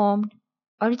 formed,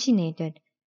 originated,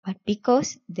 but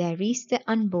because there is the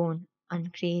unborn,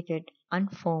 uncreated,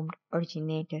 unformed,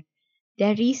 originated,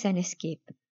 there is an escape.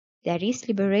 There is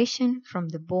liberation from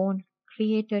the born,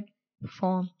 created,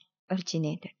 formed,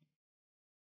 originated.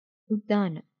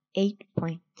 Uddhana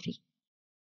 8.3.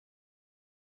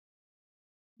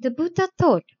 The Buddha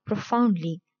thought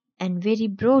profoundly and very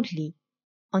broadly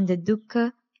on the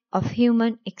dukkha of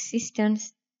human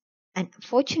existence, and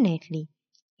fortunately,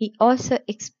 he also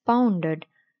expounded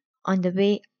on the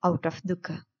way out of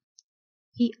dukkha.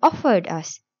 He offered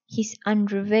us his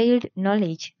unrevealed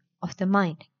knowledge of the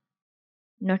mind,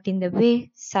 not in the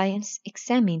way science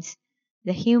examines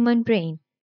the human brain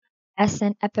as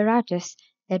an apparatus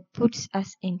that puts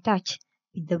us in touch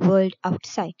with the world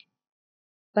outside,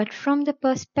 but from the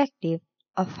perspective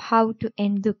of how to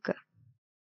end dukkha.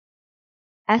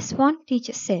 As one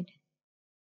teacher said,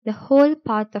 the whole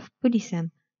path of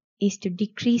Buddhism is to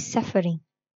decrease suffering.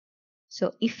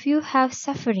 So if you have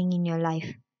suffering in your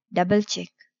life, double check.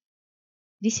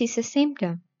 This is a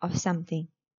symptom of something.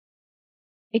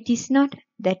 It is not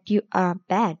that you are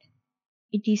bad.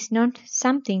 It is not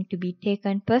something to be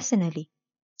taken personally.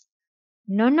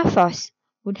 None of us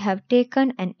would have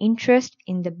taken an interest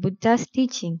in the Buddha's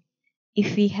teaching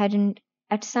if we hadn't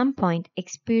at some point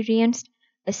experienced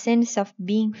a sense of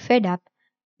being fed up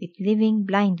with living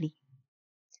blindly.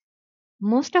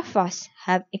 Most of us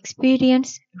have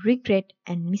experienced regret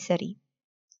and misery.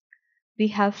 We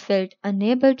have felt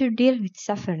unable to deal with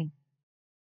suffering,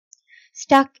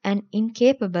 stuck and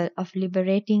incapable of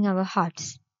liberating our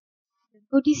hearts. The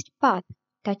Buddhist path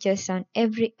touches on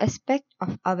every aspect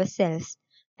of ourselves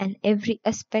and every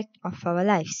aspect of our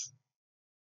lives.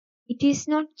 It is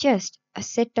not just a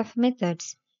set of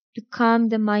methods to calm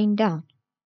the mind down.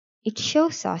 It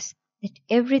shows us that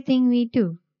everything we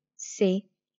do, say,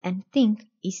 and think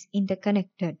is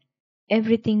interconnected.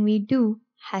 Everything we do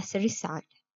has a result,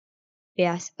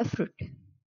 bears a fruit.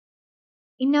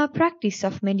 In our practice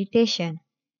of meditation,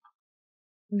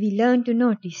 we learn to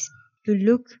notice, to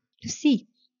look, to see.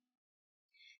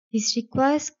 This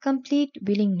requires complete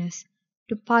willingness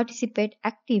to participate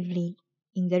actively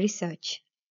in the research.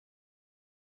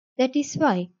 That is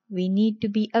why we need to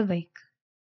be awake.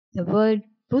 The word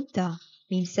Buddha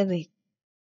means awake.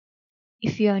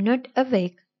 If you are not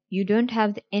awake, you don't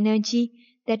have the energy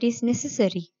that is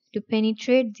necessary to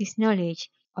penetrate this knowledge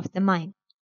of the mind.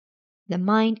 The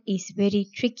mind is very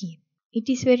tricky. It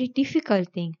is a very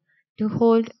difficult thing to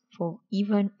hold for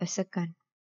even a second.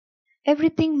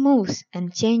 Everything moves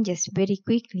and changes very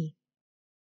quickly.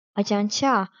 Ajahn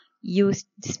Chah used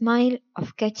the smile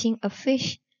of catching a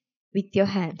fish with your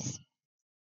hands.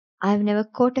 I have never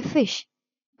caught a fish,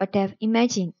 but I have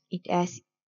imagined it as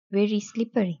very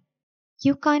slippery.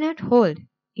 You cannot hold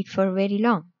it for very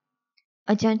long.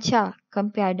 Ajahn Chah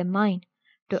compared the mind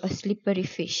to a slippery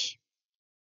fish.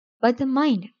 But the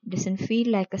mind doesn't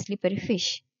feel like a slippery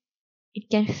fish.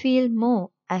 It can feel more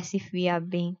as if we are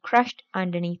being crushed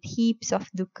underneath heaps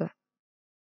of dukkha.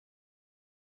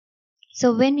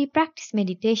 So when we practice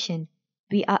meditation,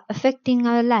 we are affecting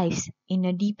our lives in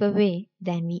a deeper way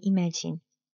than we imagine.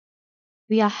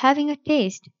 We are having a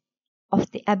taste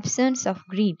of the absence of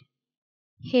greed,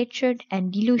 hatred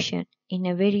and delusion in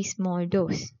a very small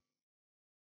dose.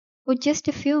 For just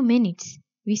a few minutes,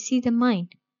 we see the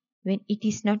mind when it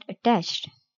is not attached.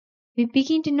 We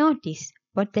begin to notice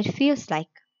what that feels like.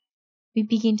 We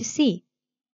begin to see,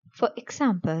 for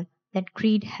example, that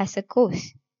greed has a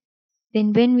cause.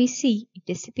 Then when we see it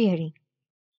disappearing,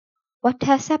 what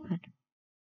has happened?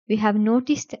 We have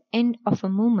noticed the end of a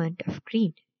moment of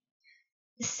greed.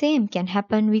 The same can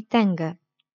happen with anger.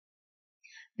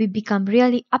 We become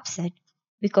really upset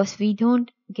because we don't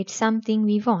get something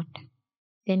we want.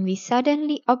 Then we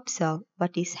suddenly observe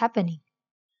what is happening.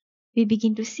 We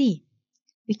begin to see.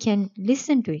 We can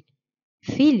listen to it,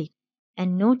 feel it,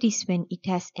 and notice when it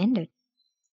has ended.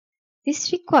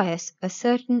 This requires a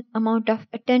certain amount of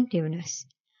attentiveness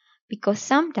because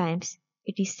sometimes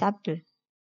it is subtle.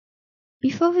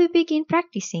 Before we begin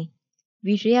practicing,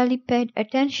 we really paid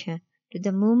attention to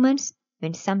the moments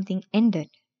when something ended,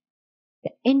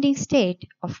 the ending state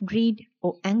of greed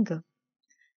or anger,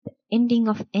 the ending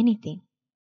of anything.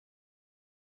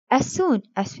 As soon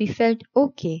as we felt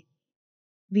okay,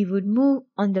 we would move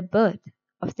on the birth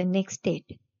of the next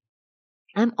state.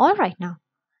 I'm all right now.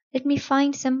 Let me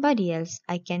find somebody else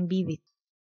I can be with,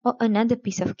 or another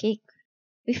piece of cake.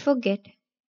 We forget,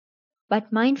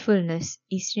 but mindfulness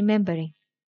is remembering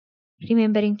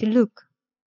to look,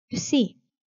 to see,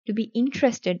 to be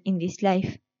interested in this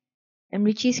life, and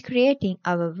which is creating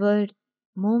our world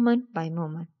moment by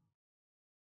moment.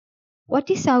 What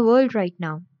is our world right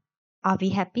now? Are we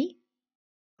happy?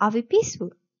 Are we peaceful?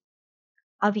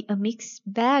 Are we a mixed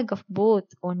bag of both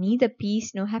or neither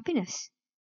peace nor happiness?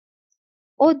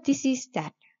 Or this is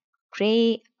that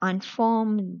grey,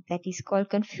 unformed that is called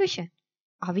confusion.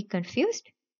 Are we confused?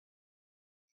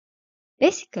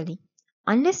 Basically,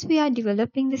 unless we are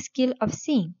developing the skill of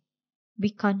seeing, we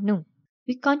can't know.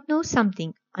 We can't know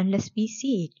something unless we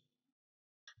see it.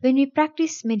 When we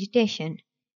practice meditation,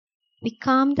 we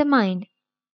calm the mind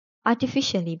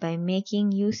artificially by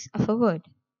making use of a word,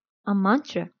 a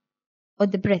mantra, or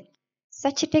the breath.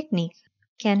 Such a technique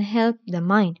can help the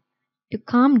mind to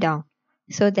calm down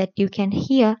so that you can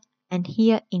hear and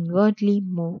hear inwardly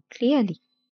more clearly.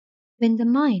 When the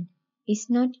mind is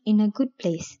not in a good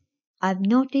place, I've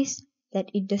noticed that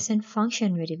it doesn't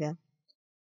function very well.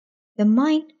 The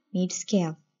mind needs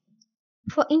care.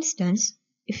 For instance,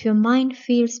 if your mind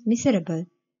feels miserable,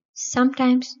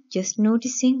 sometimes just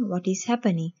noticing what is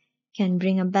happening can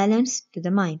bring a balance to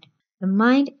the mind. The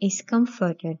mind is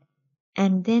comforted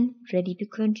and then ready to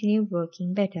continue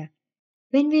working better.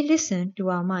 When we listen to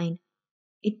our mind,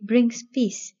 it brings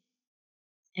peace,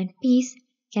 and peace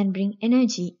can bring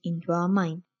energy into our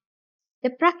mind. The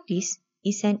practice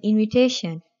is an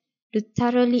invitation to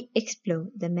thoroughly explore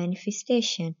the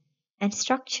manifestation and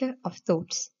structure of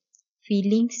thoughts,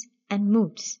 feelings, and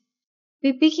moods.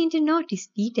 We begin to notice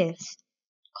details,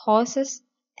 causes,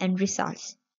 and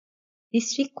results.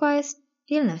 This requires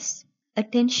stillness,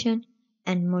 attention,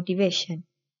 and motivation.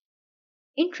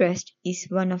 Interest is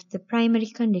one of the primary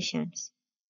conditions.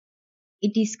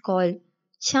 It is called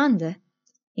chanda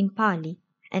in Pali,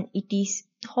 and it is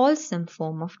a wholesome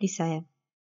form of desire.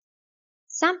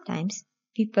 Sometimes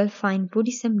people find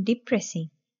Buddhism depressing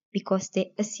because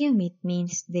they assume it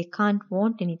means they can't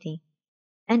want anything,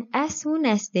 and as soon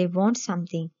as they want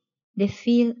something, they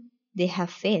feel they have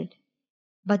failed.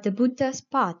 But the Buddha's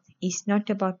path is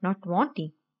not about not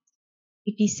wanting.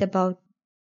 It is about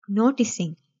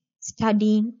noticing,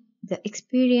 studying, the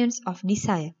experience of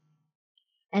desire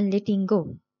and letting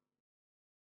go.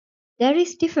 There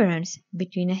is difference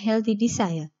between a healthy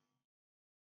desire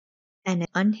and an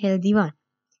unhealthy one.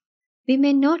 We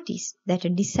may notice that a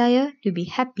desire to be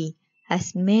happy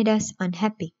has made us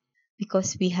unhappy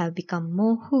because we have become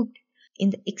more hooked in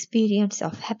the experience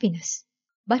of happiness.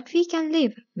 But we can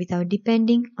live without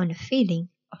depending on a feeling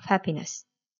of happiness.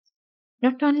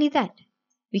 Not only that,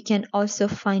 we can also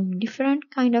find different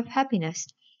kind of happiness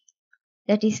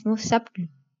that is more subtle.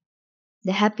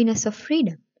 The happiness of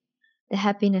freedom, the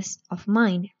happiness of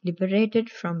mind liberated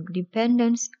from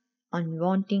dependence on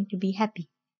wanting to be happy.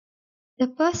 The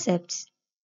percepts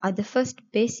are the first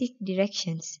basic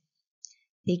directions.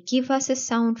 They give us a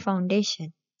sound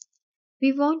foundation.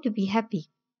 We want to be happy.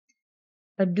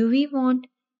 But do we want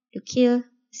to kill,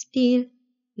 steal,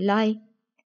 lie,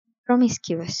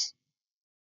 promiscuous?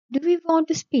 Do we want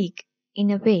to speak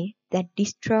in a way that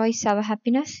destroys our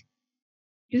happiness?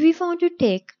 Do we want to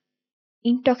take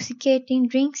intoxicating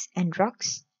drinks and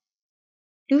drugs?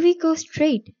 Do we go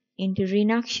straight into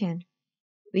renunciation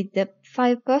with the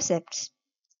 5 percepts?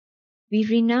 We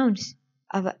renounce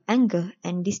our anger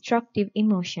and destructive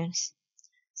emotions,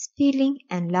 stealing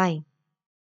and lying,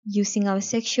 using our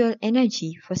sexual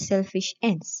energy for selfish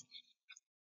ends.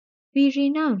 We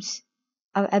renounce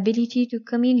our ability to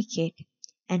communicate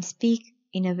and speak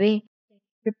in a way that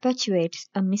perpetuates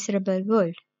a miserable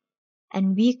world,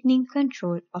 and weakening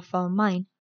control of our mind,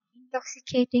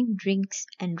 intoxicating drinks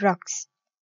and drugs.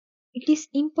 It is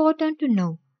important to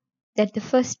know that the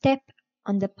first step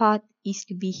on the path is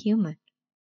to be human,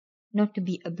 not to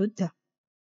be a Buddha.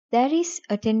 There is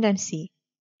a tendency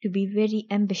to be very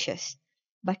ambitious,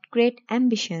 but great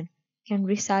ambition can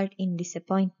result in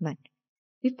disappointment.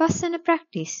 Vipassana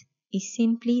practice is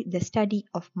simply the study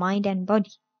of mind and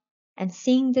body, and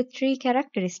seeing the 3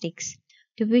 characteristics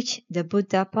to which the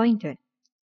Buddha pointed.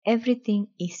 Everything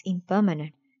is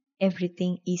impermanent,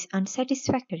 everything is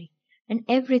unsatisfactory, and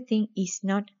everything is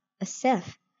not a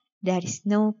self. There is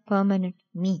no permanent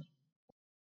me.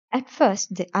 At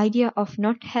first, the idea of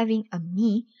not having a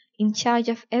me in charge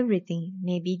of everything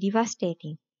may be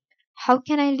devastating. How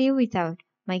can I live without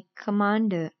my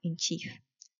commander-in-chief?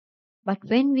 But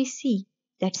when we see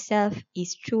that self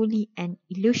is truly an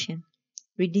illusion,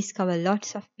 we discover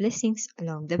lots of blessings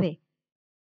along the way.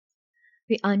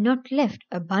 We are not left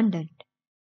abundant,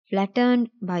 flattened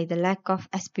by the lack of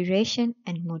aspiration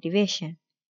and motivation.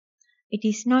 It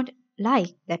is not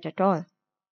like that at all.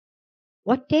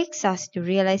 What takes us to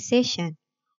realization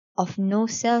of no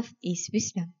self is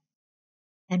wisdom,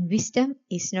 and wisdom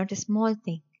is not a small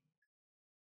thing.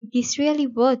 It is really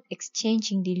worth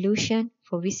exchanging delusion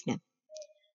for wisdom.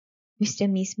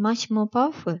 Wisdom is much more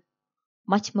powerful,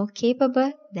 much more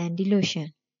capable than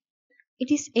delusion.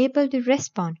 It is able to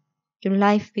respond to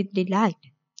life with delight,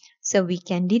 so we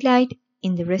can delight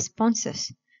in the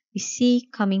responses we see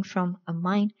coming from a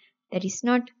mind that is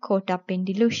not caught up in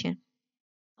delusion,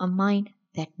 a mind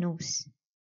that knows.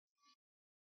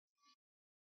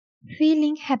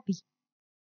 Feeling happy.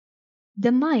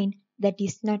 The mind that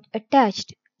is not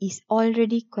attached is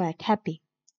already quite happy.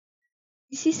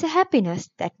 This is a happiness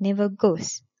that never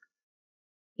goes.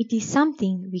 It is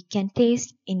something we can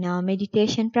taste in our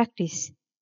meditation practice.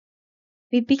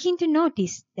 We begin to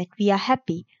notice that we are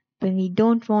happy when we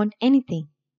don't want anything.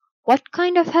 What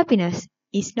kind of happiness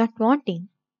is not wanting?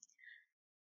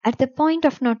 At the point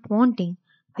of not wanting,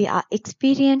 we are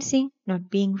experiencing not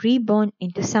being reborn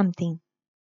into something.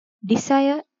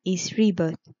 Desire is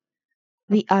rebirth.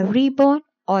 We are reborn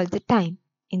all the time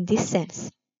in this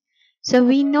sense. So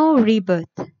we know rebirth.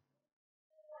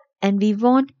 And we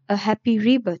want a happy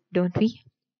rebirth, don't we?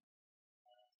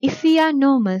 If we are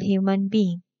normal human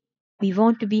beings, we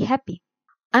want to be happy.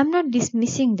 I'm not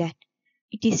dismissing that.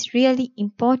 It is really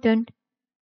important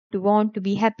to want to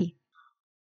be happy.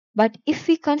 But if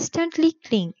we constantly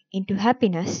cling into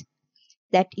happiness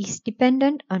that is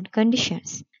dependent on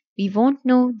conditions, we won't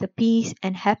know the peace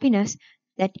and happiness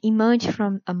that emerge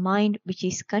from a mind which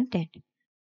is content,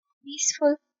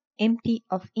 peaceful, empty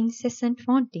of incessant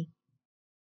wanting.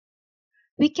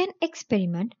 We can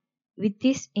experiment with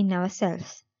this in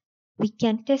ourselves. We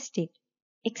can test it,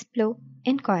 explore,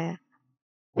 inquire.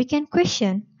 We can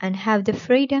question and have the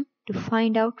freedom to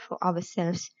find out for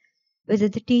ourselves whether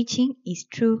the teaching is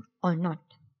true or not.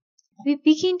 We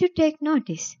begin to take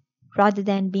notice rather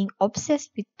than being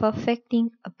obsessed with perfecting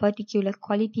a particular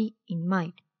quality in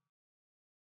mind.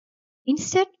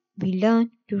 Instead, we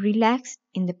learn to relax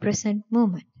in the present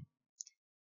moment.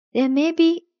 There may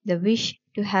be the wish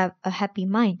to have a happy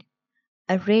mind,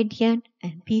 a radiant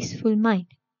and peaceful mind.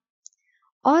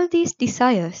 All these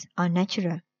desires are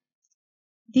natural.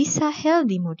 These are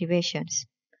healthy motivations,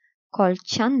 called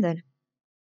chandan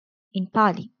in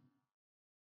Pali.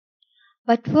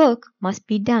 But work must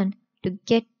be done to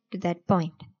get to that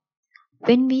point.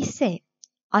 When we say,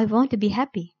 I want to be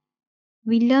happy,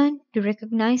 we learn to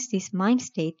recognize this mind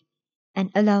state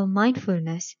and allow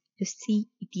mindfulness to see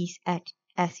it is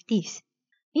as it is,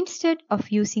 instead of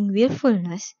using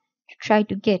willfulness to try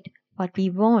to get what we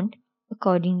want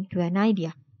according to an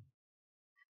idea.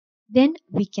 Then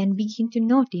we can begin to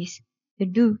notice the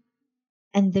do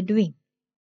and the doing.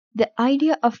 The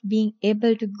idea of being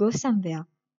able to go somewhere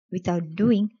without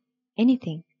doing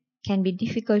anything can be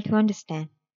difficult to understand.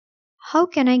 How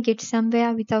can I get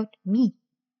somewhere without me?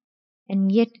 And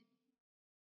yet,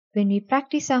 when we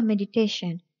practice our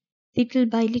meditation, little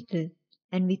by little,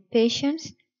 and with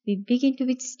patience, we begin to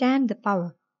withstand the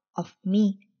power of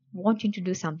me wanting to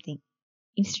do something.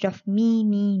 Instead of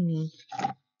me.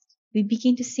 We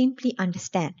begin to simply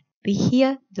understand. We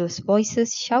hear those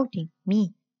voices shouting,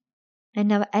 me.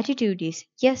 And our attitude is,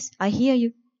 yes, I hear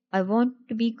you. I want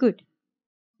to be good.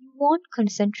 You want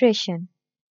concentration.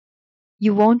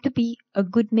 You want to be a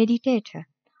good meditator.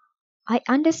 I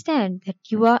understand that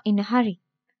you are in a hurry,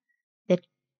 that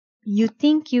you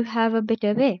think you have a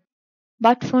better way.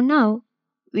 But for now,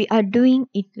 we are doing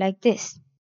it like this.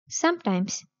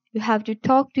 Sometimes you have to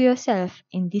talk to yourself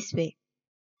in this way.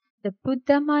 The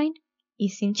Buddha mind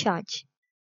is in charge.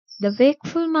 The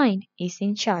wakeful mind is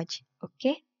in charge,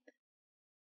 okay?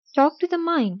 Talk to the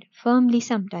mind firmly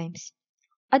sometimes.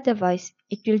 Otherwise,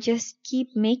 it will just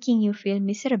keep making you feel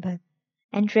miserable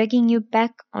and dragging you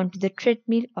back onto the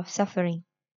treadmill of suffering,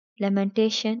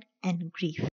 lamentation, and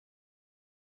grief.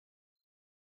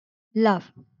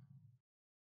 Love.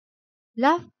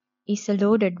 Love is a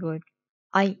loaded word.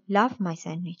 I love my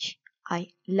sandwich. I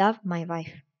love my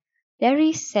wife. There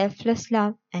is selfless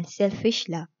love and selfish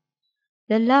love.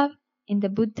 The love in the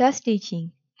Buddha's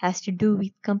teaching has to do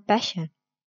with compassion.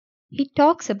 He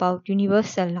talks about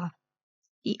universal love.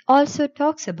 He also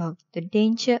talks about the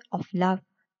danger of love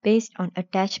based on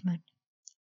attachment.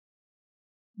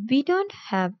 We don't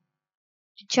have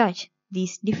to judge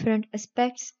these different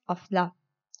aspects of love.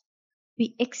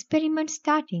 We experiment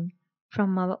starting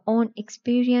from our own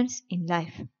experience in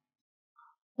life.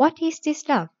 What is this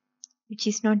love which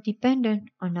is not dependent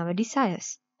on our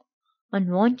desires,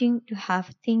 on wanting to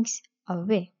have things our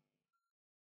way?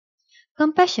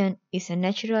 Compassion is a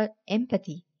natural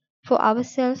empathy for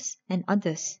ourselves and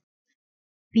others.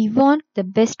 We want the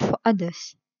best for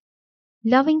others.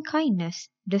 Loving kindness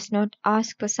does not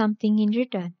ask for something in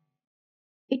return.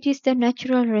 It is the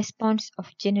natural response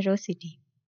of generosity.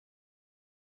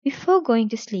 Before going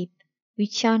to sleep, we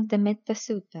chant the Metta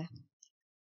Sutta.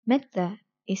 Metta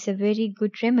is a very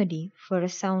good remedy for a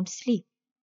sound sleep.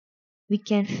 We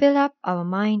can fill up our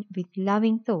mind with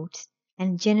loving thoughts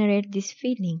and generate this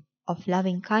feeling of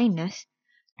loving kindness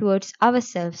towards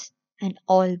ourselves and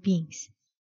all beings.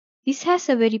 This has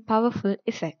a very powerful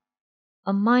effect.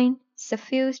 A mind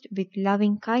suffused with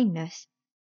loving kindness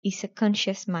is a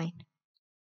conscious mind.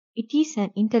 It is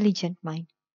an intelligent mind.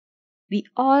 We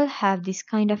all have this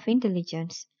kind of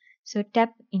intelligence, so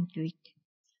tap into it.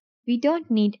 We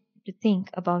don't need to think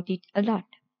about it a lot.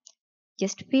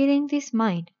 Just feeling this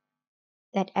mind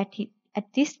that at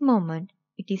this moment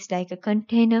it is like a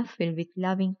container filled with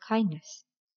loving kindness.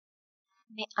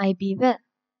 May I be well.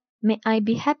 May I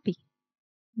be happy.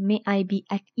 May I be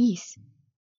at ease.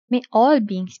 May all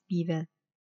beings be well.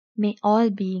 May all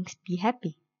beings be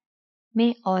happy.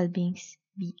 May all beings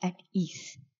be at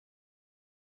ease.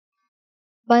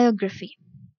 Biography.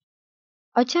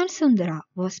 Ajahn Sundara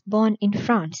was born in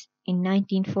France in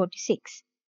 1946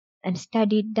 and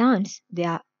studied dance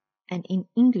there and in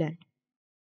England.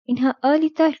 In her early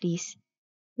 30s,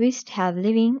 wished have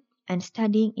living and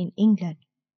studying in England.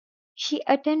 She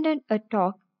attended a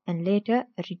talk and later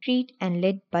a retreat and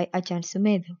led by Ajahn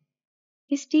Sumedho.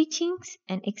 His teachings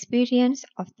and experience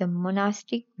of the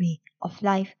monastic way of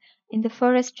life in the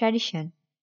forest tradition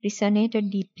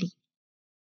resonated deeply.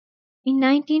 In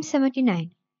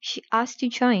 1979, she asked to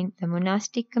join the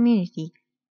monastic community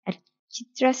at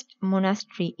Chitrast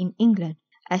Monastery in England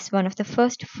as one of the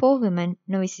first 4 women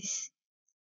novices.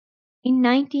 In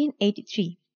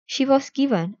 1983, she was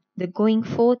given the going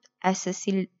forth as a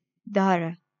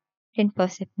Sildhara,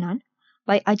 10% nun,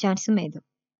 by Ajahn Sumedho.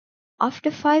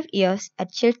 After 5 years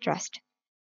at Chitrast,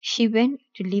 she went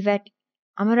to live at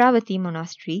Amaravati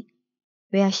Monastery,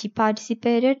 where she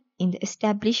participated in the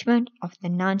establishment of the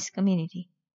nuns community.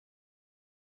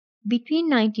 Between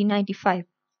 1995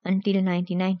 until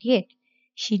 1998,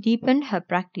 she deepened her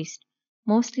practice,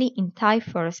 mostly in Thai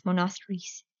forest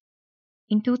monasteries.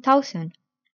 In 2000,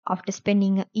 after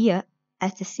spending a year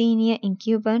as the senior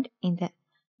incumbent in the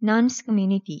nuns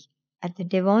community at the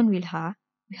Devon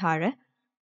Vihara.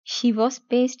 She was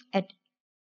based at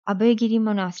Abhayagiri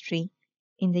Monastery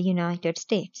in the United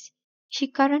States. She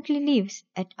currently lives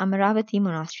at Amaravati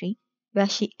Monastery, where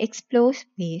she explores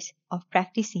ways of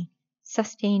practicing,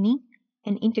 sustaining,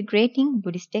 and integrating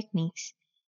Buddhist techniques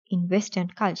in Western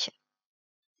culture.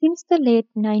 Since the late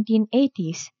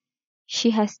 1980s,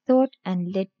 she has taught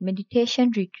and led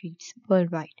meditation retreats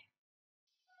worldwide.